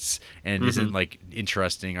exists and isn't like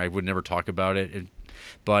interesting. I would never talk about it.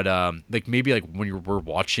 But like maybe like when we're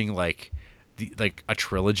watching like like a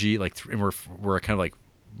trilogy, like and we're kind of like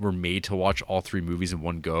we're made to watch all three movies in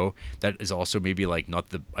one go. That is also maybe like not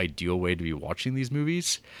the ideal way to be watching these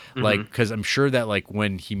movies. Like, because I'm sure that like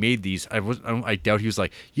when he made these, I doubt he was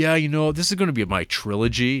like, yeah, you know, this is going to be my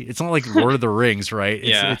trilogy. It's not like Lord of the Rings, right?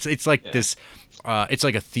 It's like this. It's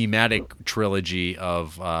like a thematic trilogy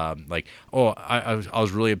of like, oh, I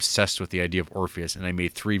was really obsessed with the idea of Orpheus, and I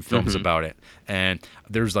made 3 films about it, and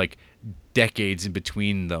there's like decades in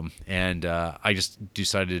between them, and I just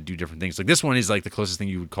decided to do different things. Like this one is like the closest thing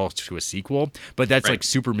you would call to a sequel, but that's like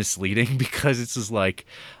super misleading, because it's just like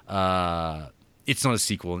it's not a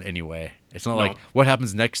sequel in any way. It's not like what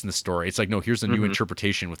happens next in the story. It's like, no, here's a new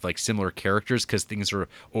interpretation with like similar characters, because things are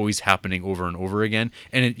always happening over and over again.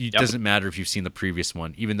 And it doesn't matter if you've seen the previous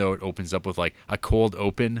one, even though it opens up with like a cold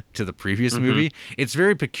open to the previous movie. It's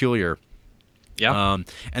very peculiar. Yeah.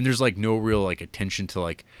 And there's like no real like attention to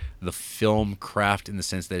like the film craft, in the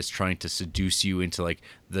sense that it's trying to seduce you into like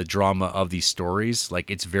the drama of these stories. Like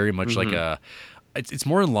it's very much like it's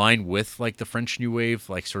more in line with like the French New Wave,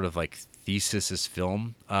 like sort of like thesis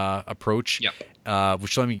film approach.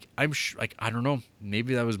 Which, I mean, like, I don't know,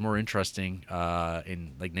 maybe that was more interesting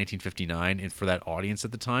in like 1959 and for that audience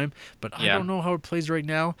at the time, but I don't know how it plays right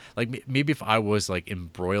now. Like maybe if I was like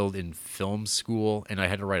embroiled in film school and I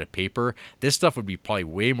had to write a paper, this stuff would be probably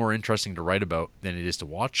way more interesting to write about than it is to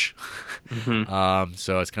watch.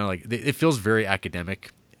 So it's kind of like, it feels very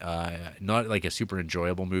academic, not like a super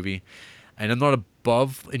enjoyable movie. And I'm not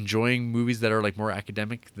above enjoying movies that are like more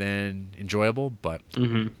academic than enjoyable, but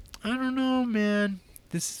I don't know, man.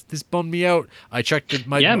 This bummed me out. I checked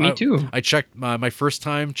me too. I checked my first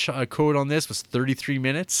time code on this was 33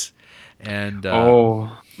 minutes, and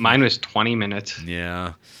mine was 20 minutes.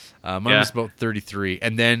 Yeah. Mine was about 33,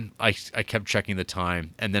 and then I kept checking the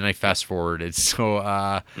time, and then I fast forwarded. So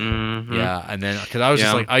yeah, and then because I was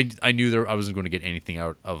just like, I knew I wasn't going to get anything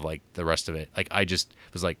out of like the rest of it. Like I just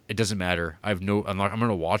was like, it doesn't matter. I'm going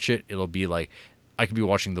to watch it. It'll be like I could be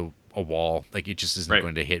watching a wall. Like it just isn't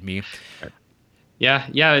going to hit me. Yeah,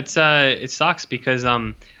 it sucks because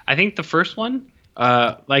I think the first one,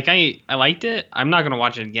 like I liked it. I'm not gonna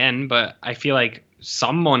watch it again, but I feel like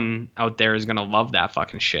someone out there is gonna love that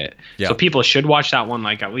fucking shit. Yeah. So people should watch that one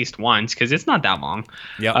like at least once, because it's not that long.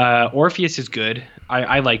 Yeah. Orpheus is good.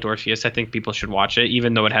 I liked Orpheus. I think people should watch it,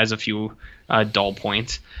 even though it has a few dull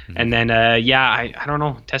points. And then I don't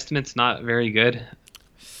know. Testament's not very good.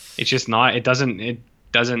 It's just not. It doesn't.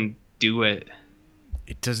 doesn't do it.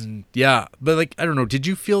 It doesn't, yeah, but like I don't know. Did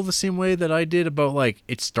you feel the same way that I did about like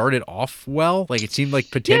it started off well? Like it seemed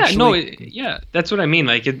like potentially. Yeah, that's what I mean.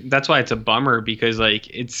 Like that's why it's a bummer because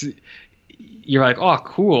like you're like, oh,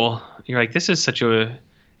 cool. You're like, this is such a.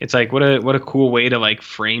 It's like what a cool way to like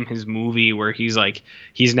frame his movie where he's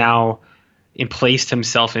now placed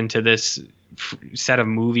himself into this set of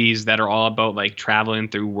movies that are all about like traveling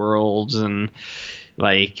through worlds and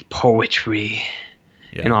like poetry.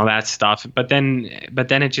 Yeah. And all that stuff. But then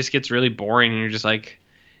it just gets really boring and you're like,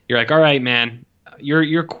 all right, man,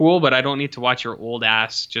 you're cool, but I don't need to watch your old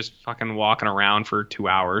ass just fucking walking around for 2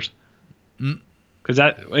 hours. Because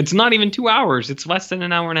it's not even 2 hours. It's less than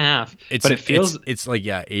an hour and a half. But it feels it's like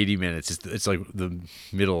 80 minutes. It's like the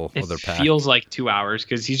middle of their pack. It feels like 2 hours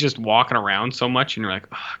because he's just walking around so much, and you're like,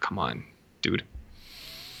 oh, come on, dude.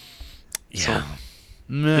 Yeah. So,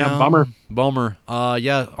 no, yeah, bummer.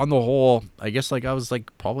 Yeah, on the whole, I guess like I was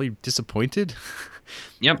like probably disappointed.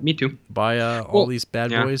 Yep, me too. By all these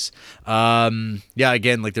bad boys. Yeah,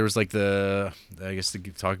 again, like there was like I guess to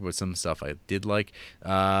talk about some stuff I did like.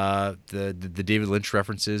 The David Lynch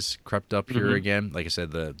references crept up here again. Like I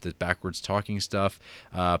said, the backwards talking stuff.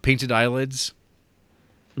 Painted eyelids.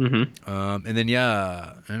 And then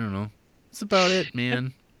I don't know. That's about it,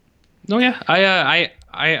 man. No, yeah,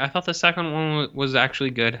 I thought the second one was actually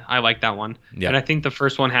good. I like that one, and I think the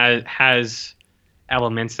first one has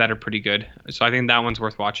elements that are pretty good. So I think that one's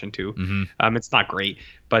worth watching too. It's not great,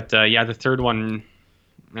 but the third one,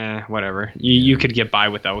 whatever. You could get by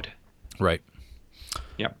without. Right.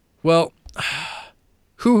 Yep. Well,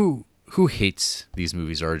 who hates these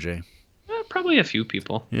movies, RJ? Probably a few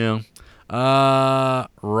people. Yeah.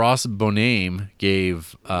 Ross Boname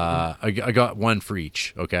gave I got one for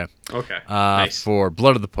each. Okay. Nice. For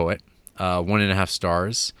Blood of the Poet, 1.5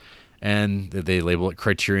 stars, and they label it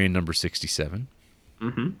Criterion number 67.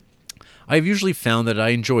 I've usually found that I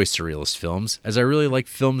enjoy surrealist films, as I really like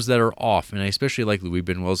films that are off, and I especially like Louis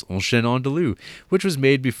Buñuel's Un Chien Andalou, which was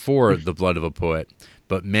made before The Blood of a Poet.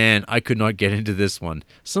 But man, I could not get into this one.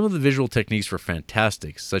 Some of the visual techniques were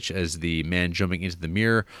fantastic, such as the man jumping into the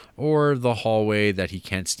mirror or the hallway that he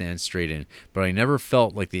can't stand straight in. But I never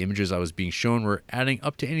felt like the images I was being shown were adding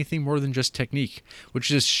up to anything more than just technique,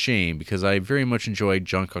 which is a shame because I very much enjoyed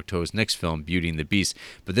Jean Cocteau's next film, Beauty and the Beast.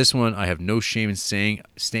 But this one, I have no shame in saying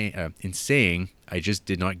I just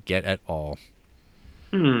did not get at all.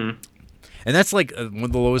 And that's like one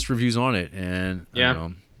of the lowest reviews on it. And yeah.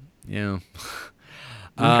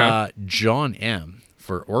 John M.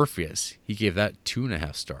 for Orpheus, he gave that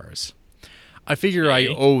 2.5 stars. I figure I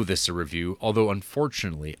owe this a review, although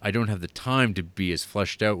unfortunately I don't have the time to be as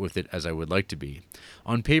fleshed out with it as I would like to be.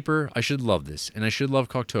 On paper, I should love this, and I should love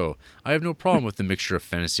Cocteau. I have no problem with the mixture of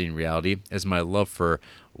fantasy and reality, as my love for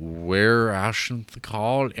Where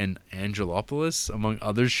Ashenthal and Angelopoulos, among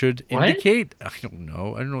others, should indicate. I don't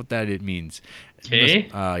know what that it means. Okay.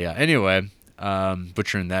 Anyway,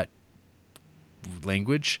 butchering that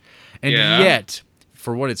language, and yet,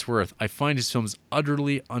 for what it's worth, I find his films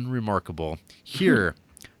utterly unremarkable. Here,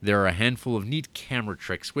 there are a handful of neat camera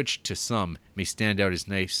tricks which, to some, may stand out as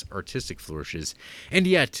nice artistic flourishes, and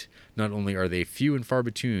yet, not only are they few and far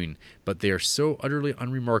between, but they are so utterly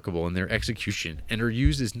unremarkable in their execution, and are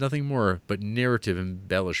used as nothing more but narrative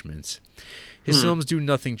embellishments. His films do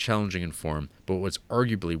nothing challenging in form, but what's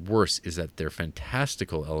arguably worse is that their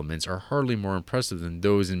fantastical elements are hardly more impressive than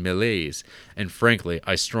those in Malaise, and frankly,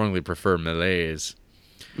 I strongly prefer Malaise.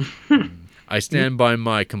 I stand by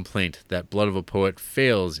my complaint that Blood of a Poet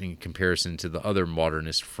fails in comparison to the other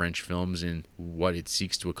modernist French films in what it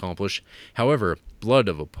seeks to accomplish. However, Blood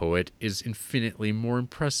of a Poet is infinitely more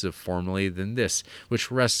impressive formally than this,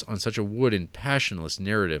 which rests on such a wooden, passionless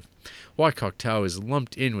narrative. Why Cocteau is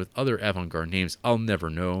lumped in with other avant-garde names, I'll never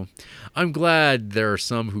know. I'm glad there are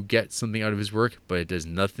some who get something out of his work, but it does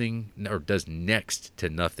nothing, or does next to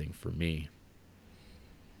nothing for me.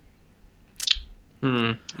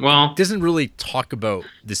 Well, doesn't really talk about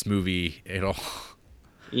this movie at all.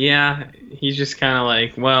 Yeah, he's just kind of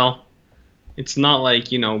like, well, it's not like,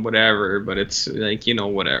 whatever, but it's like,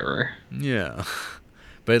 whatever. Yeah.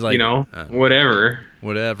 But like, whatever.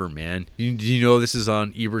 Whatever, man. Do you know this is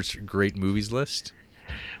on Ebert's great movies list?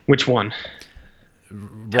 Which one?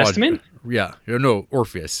 Testament? Yeah. No,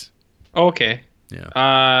 Orpheus. Oh, okay.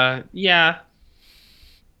 Yeah. Yeah.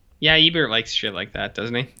 Yeah, Ebert likes shit like that,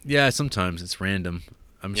 doesn't he? Yeah, sometimes it's random.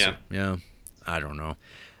 I don't know.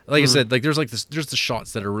 Like I said, like there's the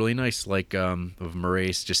shots that are really nice, like of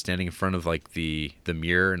Maurice just standing in front of like the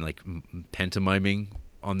mirror and like pantomiming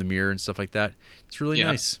on the mirror and stuff like that. It's really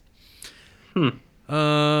nice.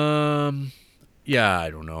 Yeah, I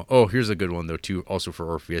don't know. Oh, here's a good one though too, also for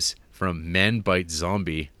Orpheus, from Man Bite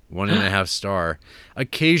Zombie, 1.5 star.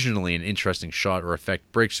 Occasionally, an interesting shot or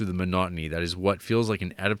effect breaks through the monotony. That is what feels like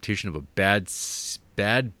an adaptation of a bad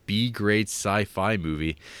B-grade sci-fi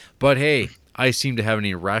movie. But hey, I seem to have an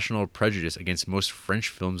irrational prejudice against most French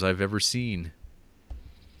films I've ever seen.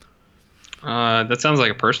 That sounds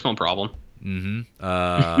like a personal problem.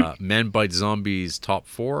 Man Bite Zombies top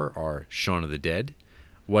 4 are Shaun of the Dead,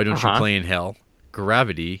 Why Don't You Play in Hell,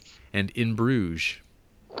 Gravity, and In Bruges.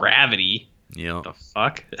 Gravity? Yeah. The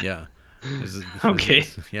fuck? Yeah. Okay.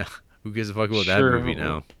 Yeah. Who gives a fuck about that movie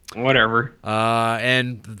now? Whatever.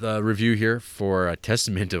 And the review here for a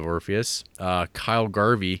Testament of Orpheus, Kyle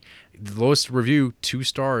Garvey, the lowest review, 2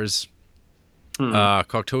 stars.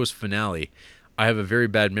 Cocteau's finale. I have a very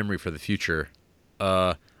bad memory for the future.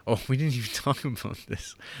 We didn't even talk about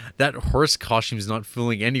this. That horse costume is not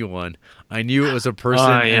fooling anyone. I knew it was a person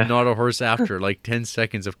and not a horse after like 10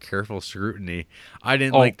 seconds of careful scrutiny. I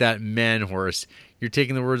didn't like that man horse. You're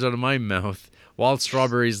taking the words out of my mouth. Wild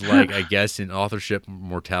Strawberries, like, I guess, in authorship,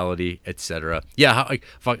 mortality, etc. Yeah,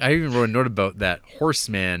 I even wrote a note about that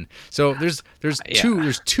horseman. So there's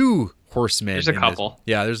two horsemen. There's a couple.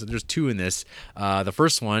 Yeah, there's 2 in this. The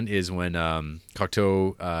first one is when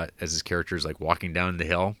Cocteau, as his character, is like walking down the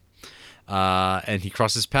hill, and he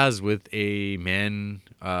crosses paths with a man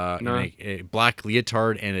in a black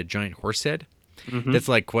leotard and a giant horse head. That's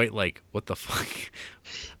like quite like, what the fuck.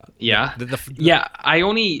 Yeah. I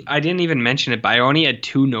didn't even mention it, but I only had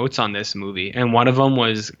 2 notes on this movie, and one of them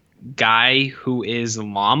was guy who is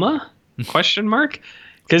llama ?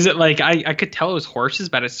 Because I could tell it was horses,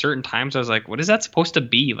 but at certain times I was like, what is that supposed to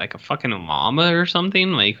be? Like a fucking llama or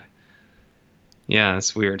something? Like, yeah,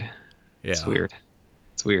 it's weird. Yeah. It's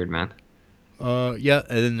weird, man. Yeah,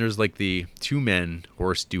 and then there's like the 2-man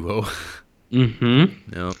horse duo.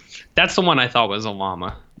 No. That's the one I thought was a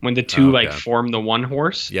llama. When the 2 form the one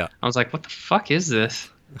horse. Yeah. I was like, what the fuck is this?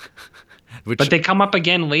 But they come up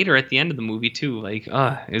again later at the end of the movie too. Like,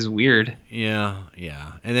 it's weird. Yeah.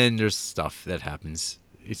 And then there's stuff that happens.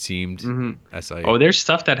 It seemed there's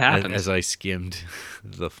stuff that happens as I skimmed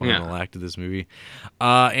the final act of this movie.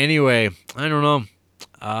 Anyway, I don't know.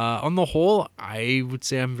 On the whole, I would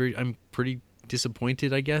say I'm pretty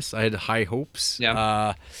disappointed. I guess I had high hopes.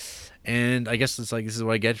 Yeah. And I guess it's like, this is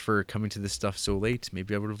what I get for coming to this stuff so late.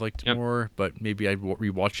 Maybe I would have liked it more, but maybe I'd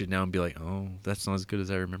rewatch it now and be like, oh, that's not as good as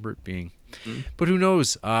I remember it being. But who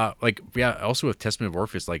knows? Also with Testament of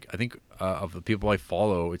Orpheus, like, I think of the people I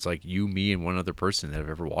follow, it's like you, me, and one other person that have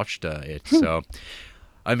ever watched it. So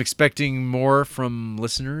I'm expecting more from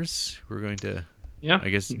listeners who are going to, I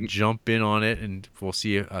guess, jump in on it, and we'll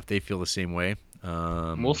see if they feel the same way.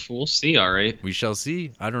 We'll see. All right. We shall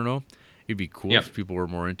see. I don't know. It'd be cool if people were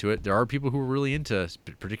more into it. There are people who are really into,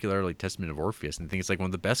 particularly Testament of Orpheus, and think it's like one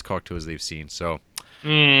of the best Cocteaus they've seen. So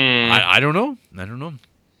I don't know.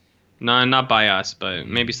 No, not by us, but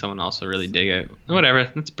maybe someone else will really dig it. Whatever.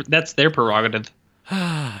 That's their prerogative.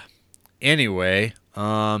 Anyway,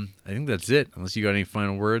 I think that's it. Unless you got any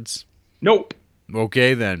final words. Nope.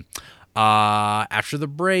 Okay then. After the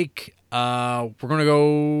break, we're gonna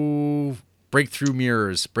go break through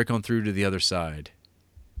mirrors, break on through to the other side.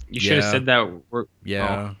 You should have said that.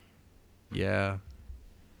 Yeah.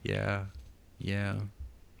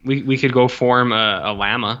 We could go form a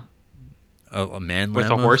llama. A man with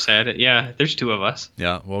llama? A horse head. Yeah, there's 2 of us.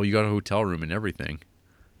 Yeah, well, you got a hotel room and everything.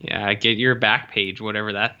 Yeah, get your back page,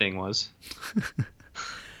 whatever that thing was.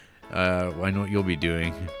 I know what you'll be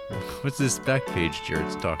doing. What's this back page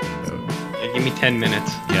Jared's talking about? Yeah, give me 10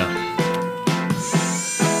 minutes. Yeah.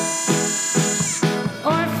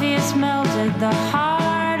 Orpheus melted the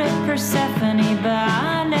heart of Persephone, but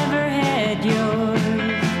I never had yours.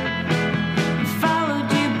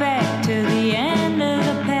 Followed you back to the end of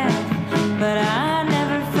the path, but I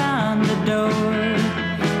never found the door.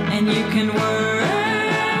 And you can work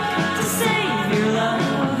to save your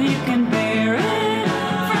love, you can bear it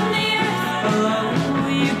from the earth below.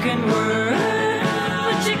 You can work,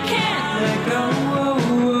 but you can't let go.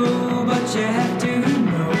 But you have to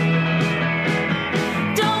know.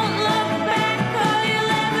 Don't look back, all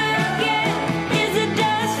you'll ever get is the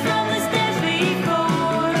dust from the steps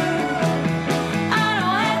before. I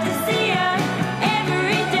don't have to see you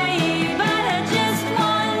every day, but I just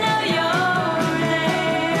wanna know you're there.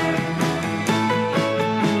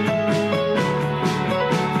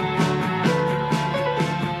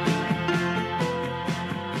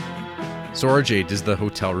 So RJ, does the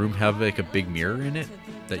hotel room have like a big mirror in it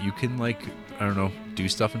that you can, like, I don't know, do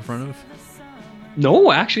stuff in front of?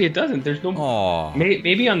 No, actually it doesn't. There's no. Aww.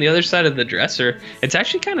 Maybe on the other side of the dresser. It's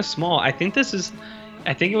actually kind of small. I think this is.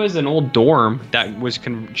 I think it was an old dorm that was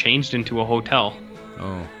changed into a hotel.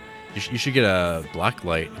 Oh. You should get a black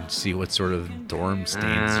light and see what sort of dorm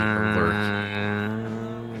stains lurk.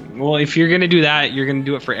 Well, if you're gonna do that, you're gonna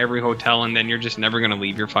do it for every hotel, and then you're just never gonna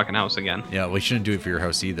leave your fucking house again. Yeah, well, you shouldn't do it for your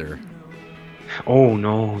house either. Oh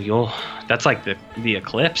no, that's like the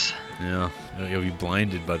eclipse. Yeah, you'll be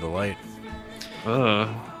blinded by the light. Ugh.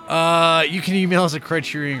 You can email us at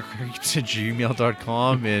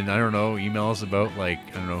criterioncreeps@gmail.com, and I don't know, email us about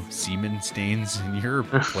semen stains in your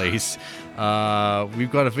place.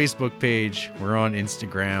 We've got a Facebook page. We're on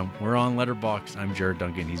Instagram. We're on Letterboxd. I'm Jared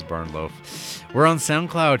Duncan. He's Barnloaf. We're on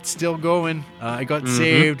SoundCloud. Still going. I got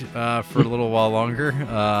saved for a little while longer.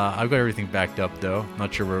 I've got everything backed up though.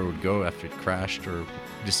 Not sure where it would go after it crashed or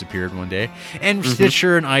disappeared one day. And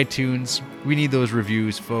Stitcher and iTunes. We need those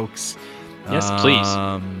reviews, folks. Yes, please.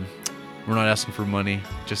 We're not asking for money,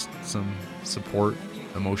 just some support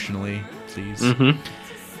emotionally, please.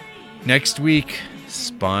 Next week,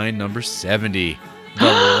 Spine number 70, The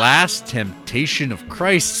Last Temptation of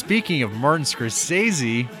Christ. Speaking of Martin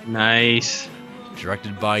Scorsese, Nice.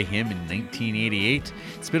 directed by him in 1988.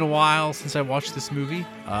 It's been a while since I watched this movie.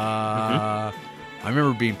 I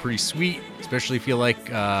remember being pretty sweet, especially if you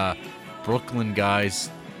like Brooklyn guys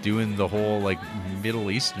doing the whole like Middle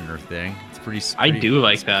Easterner thing. It's pretty. I do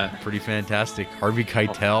like that. Pretty fantastic. Harvey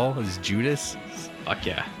Keitel is Judas. Fuck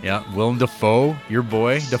yeah. Yeah, Willem Dafoe, your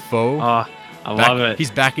boy Dafoe. I love it.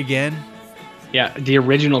 He's back again. Yeah, the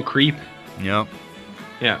original Creep. Yep.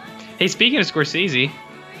 Yeah. Hey, speaking of Scorsese,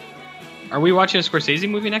 are we watching a Scorsese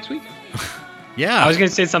movie next week? Yeah. I was gonna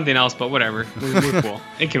say something else, but whatever. We're cool.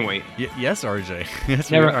 It can wait. Yes, RJ. Yes,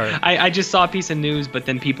 Never. we are. I just saw a piece of news, but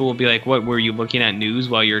then people will be like, "What were you looking at news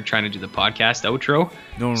while you're trying to do the podcast outro?"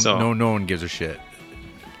 No one gives a shit.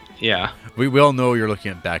 Yeah. We all know you're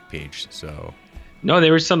looking at Backpage, so. No,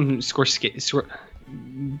 there was some Scorsese.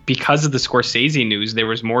 Because of the Scorsese news, there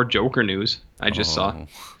was more Joker news. I just saw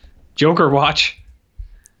Joker watch,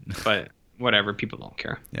 but whatever. People don't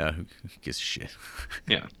care. Yeah, who gives a shit?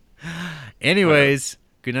 Yeah. Anyways,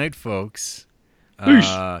 good night, folks.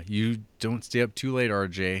 You don't stay up too late,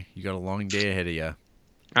 RJ. You got a long day ahead of you.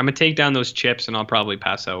 I'm gonna take down those chips, and I'll probably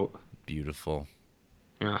pass out. Beautiful.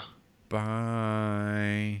 Yeah.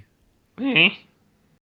 Bye. Eh.